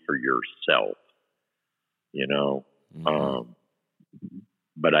to be for yourself, you know. Mm-hmm.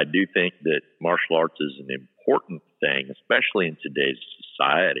 But I do think that martial arts is an important thing, especially in today's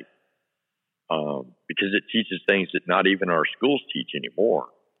society, because it teaches things that not even our schools teach anymore.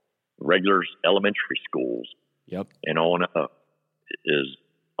 Regular elementary schools, yep, and on up is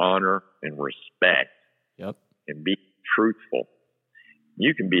honor and respect. Yep. And be truthful.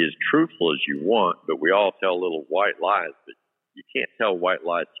 You can be as truthful as you want, but we all tell little white lies, but you can't tell white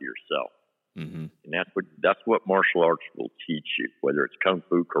lies to yourself. Mm-hmm. And that's what martial arts will teach you, whether it's kung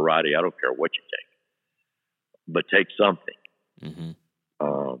fu, karate, I don't care what you take. But take something. Mm-hmm.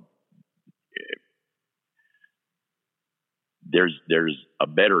 There's a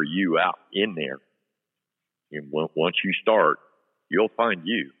better you out in there. And once you start, you'll find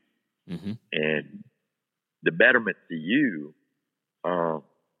you. Mm-hmm. And the betterment to you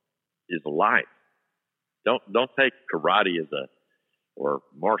is life. Don't take karate or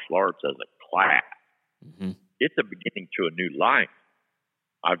martial arts as a class. Mm-hmm. It's a beginning to a new life.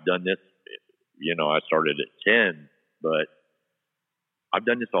 I've done this, I started at 10, but I've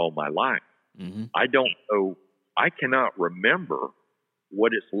done this all my life. Mm-hmm. I cannot remember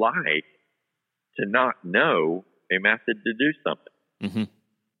what it's like to not know a method to do something. Mm-hmm.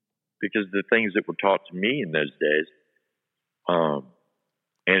 Because the things that were taught to me in those days,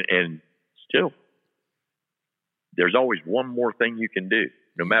 and still, there's always one more thing you can do.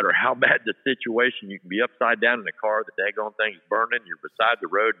 No matter how bad the situation, you can be upside down in a car, the daggone thing's burning, you're beside the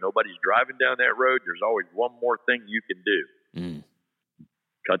road, nobody's driving down that road, there's always one more thing you can do. Mm.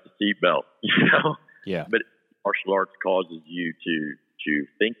 Cut the seatbelt, Yeah. But martial arts causes you to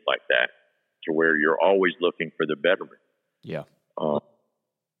think like that, to where you're always looking for the betterment. Yeah.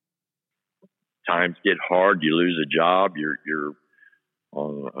 Times get hard, you lose a job, you're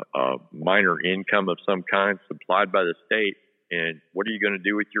on a minor income of some kind supplied by the state, and what are you going to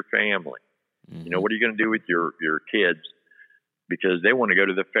do with your family? Mm-hmm. What are you going to do with your kids? Because they want to go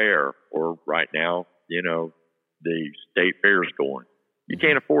to the fair, or right now, the state fair is going. You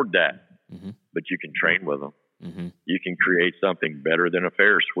can't afford that, but you can train with them. Mm-hmm. You can create something better than a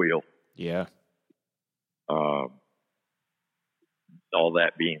Ferris wheel. Yeah. all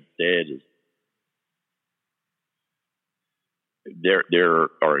that being said, is there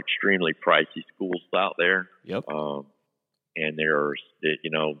are extremely pricey schools out there. Yep. And there's,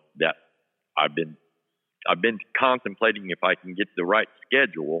 that I've been contemplating if I can get the right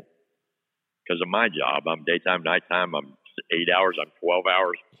schedule because of my job. I'm daytime, nighttime. I'm 8 hours. I'm 12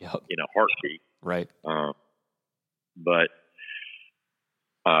 hours in a heartbeat. Right. But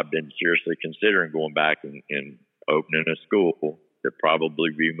I've been seriously considering going back and opening a school to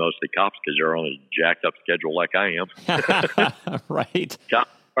probably be mostly cops because they're on a jacked up schedule like I am. Right. Cops,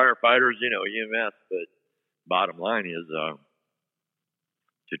 firefighters, EMS. But bottom line is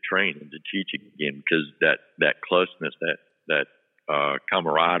to train and to teach again because that closeness, that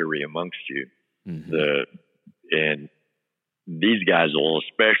camaraderie amongst you, and these guys will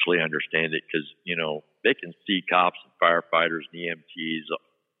especially understand it because they can see cops and firefighters and EMTs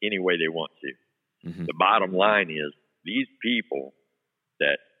any way they want to. The bottom line is these people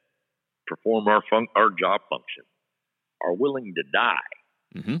that perform our job function are willing to die.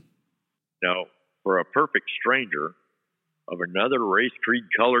 For a perfect stranger of another race, creed,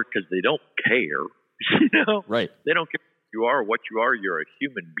 color, because they don't care. Right? They don't care who you are or what you are. You're a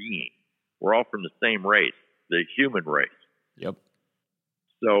human being. We're all from the same race, the human race. Yep.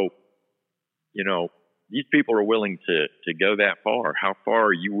 So, these people are willing to go that far. How far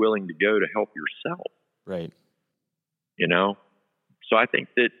are you willing to go to help yourself? Right. So I think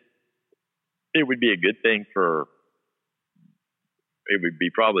that it would be a good thing it would be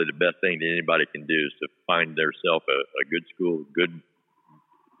probably the best thing that anybody can do is to find themselves a good school, good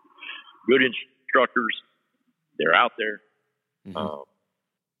instructors. They're out there,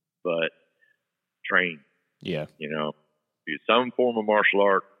 but train. Yeah. Do some form of martial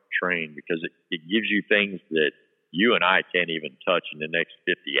art, train, because it gives you things that you and I can't even touch in the next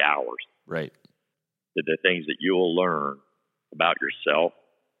 50 hours. Right. The things that you'll learn about yourself,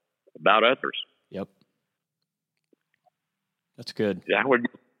 about others. Yep. That's good. That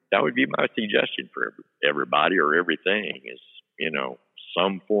would be my suggestion for everybody or everything is,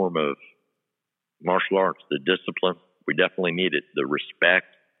 some form of martial arts, the discipline. We definitely need it. The respect.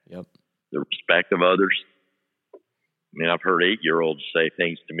 Yep. The respect of others. I mean, I've heard 8-year-olds say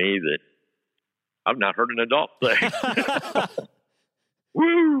things to me that I've not heard an adult say.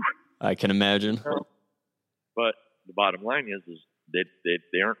 Woo! I can imagine. But the bottom line is that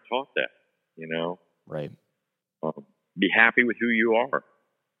they aren't taught that, Right. Be happy with who you are.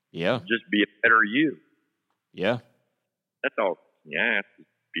 Yeah. Just be a better you. Yeah. That's all. Yeah,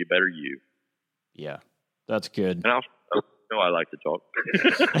 be a better you. Yeah. That's good. And I like to talk.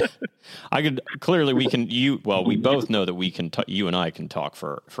 We both know that we can, you and I can talk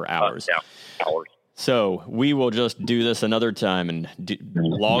for hours. Hours. So we will just do this another time and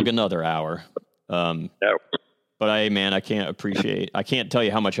log another hour. But I can't tell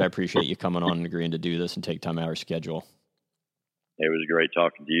you how much I appreciate you coming on and agreeing to do this and take time out of our schedule. It was great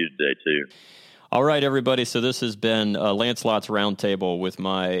talking to you today too. All right, everybody. So this has been Lancelot's Roundtable with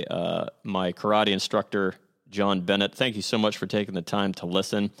my karate instructor, John Bennett. Thank you so much for taking the time to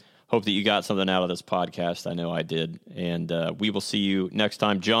listen. Hope that you got something out of this podcast. I know I did. And we will see you next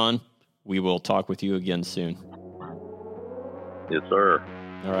time. John, we will talk with you again soon. Yes, sir.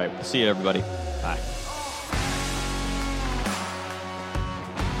 All right. We'll see you, everybody. Bye.